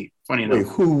Miami. Funny enough. Wait,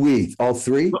 who we? All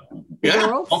three? Yeah,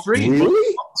 girls? all three.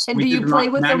 Really? And do you play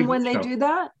with them when they do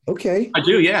that? Okay. I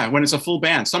do. Yeah, when it's a full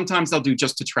band. Sometimes they'll do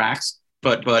just 2 tracks,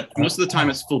 but most of the time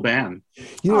it's full band.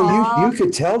 You know, you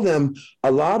could tell them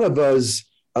a lot of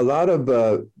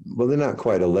well, they're not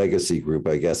quite a legacy group,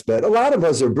 I guess, but a lot of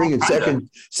us are bringing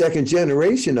second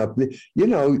generation up. You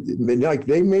know, like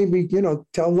they maybe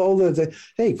tell Lola that,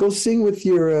 hey, go sing with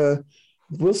your.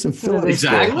 Wilson Phillips.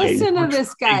 Exactly. Listen to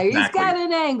this guy. Exactly. He's got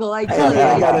an angle. I tell you.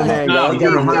 I got an angle. He's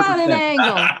got an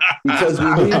angle.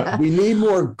 Because we need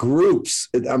more groups.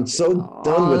 I'm so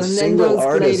done with single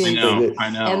artists. I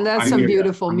know. And that's some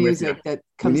beautiful music that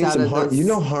comes out of those. You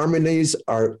know, harmonies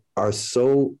are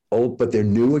so old, but they're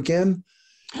new again.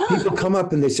 People come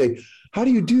up and they say, how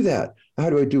do you do that? How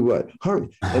do I do what?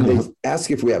 And they ask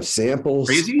if we have samples.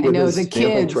 Crazy? I know the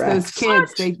kids. Those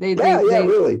kids. They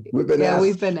really. We've been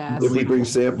asked. If we bring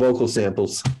vocal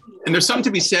samples. And there's something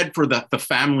to be said for the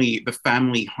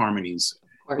family harmonies,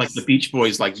 like the Beach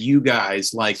Boys, like you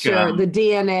guys, like the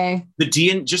DNA.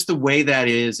 Just the way that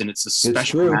is, and it's a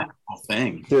special magical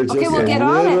thing. Okay, we'll get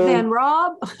on it then,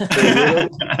 Rob. They're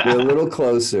a little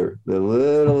closer. They're a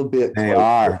little bit closer. They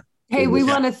are. Hey, we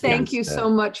want to thank you so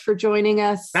much for joining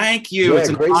us. Thank you. Yeah, it's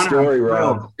a great honor. story,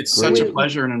 Rob. It's such a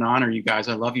pleasure and an honor, you guys.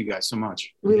 I love you guys so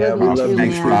much. We love you too,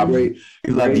 Thanks, man. Rob. We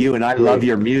love you, and I love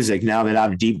your music now that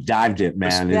I've deep dived it,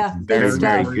 man. Yeah, it's very,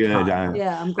 very good.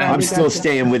 Yeah, I'm glad. I'm still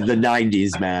staying with the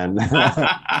 90s, man.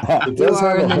 It does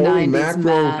have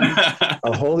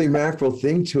a holy mackerel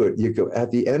thing to it. You go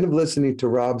at the end of listening to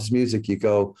Rob's music, you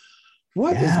go,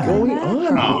 what is going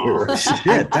on here?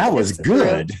 Shit, that was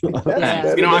good.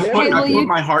 I put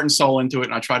my heart and soul into it,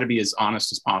 and I try to be as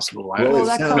honest as possible.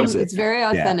 It's very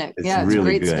authentic. It's really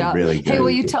great good stuff. Really good. Hey, will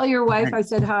you tell your wife I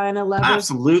said hi and I love her?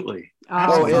 Absolutely.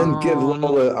 Oh, and give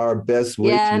Lola our best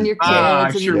wishes. Yeah, and your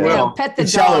kids. Sure will. Pet the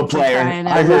cello dog player.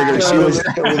 I heard her. She was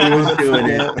doing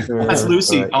it. That's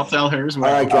Lucy. I'll tell her as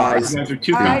well. All right, guys. You guys are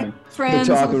too all right, friends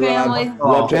and family.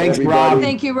 Thanks, Rob.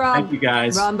 Thank you, Rob. Thank you,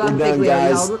 guys. Rob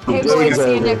Bonfiglio. Hey, boys,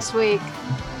 see you next week.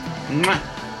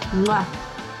 Mwah.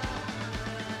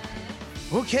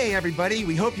 Okay, everybody,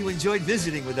 we hope you enjoyed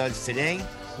visiting with us today.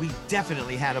 We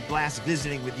definitely had a blast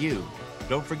visiting with you.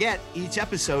 Don't forget, each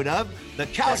episode of the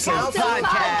Cowsills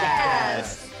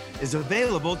Podcast is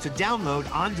available to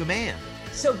download on demand.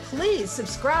 So please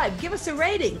subscribe, give us a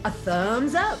rating, a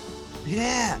thumbs up.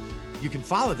 Yeah, you can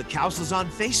follow the Cowsills on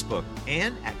Facebook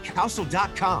and at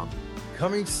cowsill.com.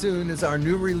 Coming soon is our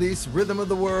new release, Rhythm of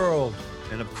the World.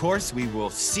 And of course, we will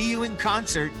see you in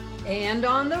concert. And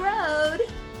on the road.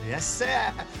 Yes,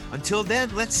 sir. Until then,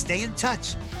 let's stay in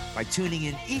touch by tuning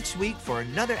in each week for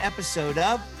another episode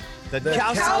of the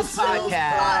Cowsills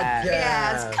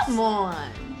Podcast. Come on.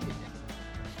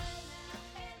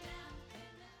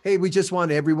 Hey, we just want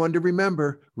everyone to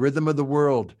remember Rhythm of the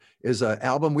World is an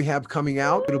album we have coming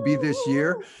out. It'll be this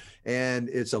year. And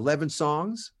it's 11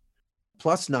 songs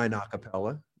plus 9 a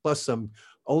cappella, plus some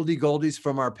oldie goldies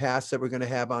from our past that we're going to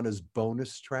have on as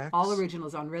bonus tracks. All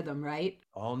originals on rhythm, right?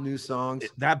 All new songs.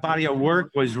 That body of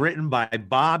work was written by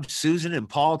Bob, Susan, and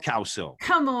Paul Cowsills.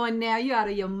 Come on now, you out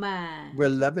of your mind. We're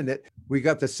loving it. We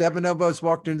got the 7 of us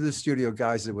walked into the studio,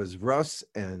 guys. It was Russ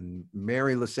and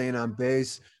Mary Lassane on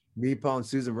bass, me, Paul, and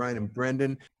Susan, Ryan, and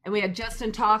Brendan. And we had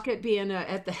Justin Talkett being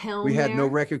at the helm. We had no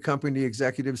there. record company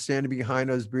executives standing behind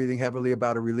us, breathing heavily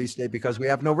about a release date because we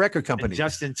have no record company. And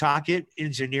Justin Talkett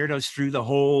engineered us through the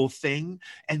whole thing.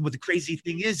 And what the crazy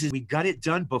thing is we got it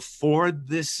done before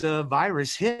this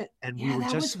virus hit. And we were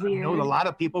just, I know a lot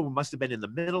of people must have been in the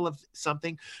middle of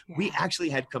something. Yeah. We actually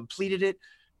had completed it.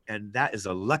 And that is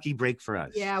a lucky break for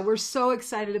us. Yeah, we're so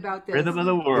excited about this. Rhythm of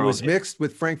the World. It was mixed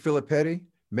with Frank Filippetti.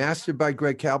 Mastered by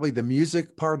Greg Calvey. The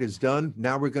music part is done.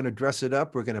 Now we're going to dress it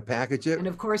up. We're going to package it. And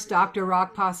of course, Dr.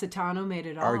 Rock Positano made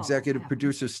it all. Our executive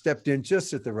producer stepped in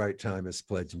just at the right time as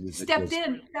Pledge Music. Stepped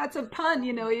in. That's a pun.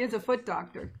 You know, he is a foot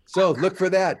doctor. So look for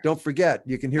that. Don't forget.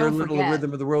 You can hear a little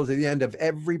Rhythm of the World at the end of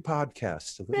every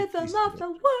podcast. Rhythm of the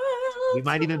World. We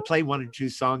might even play 1 or 2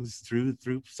 songs through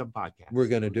some podcasts. We're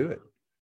going to do it.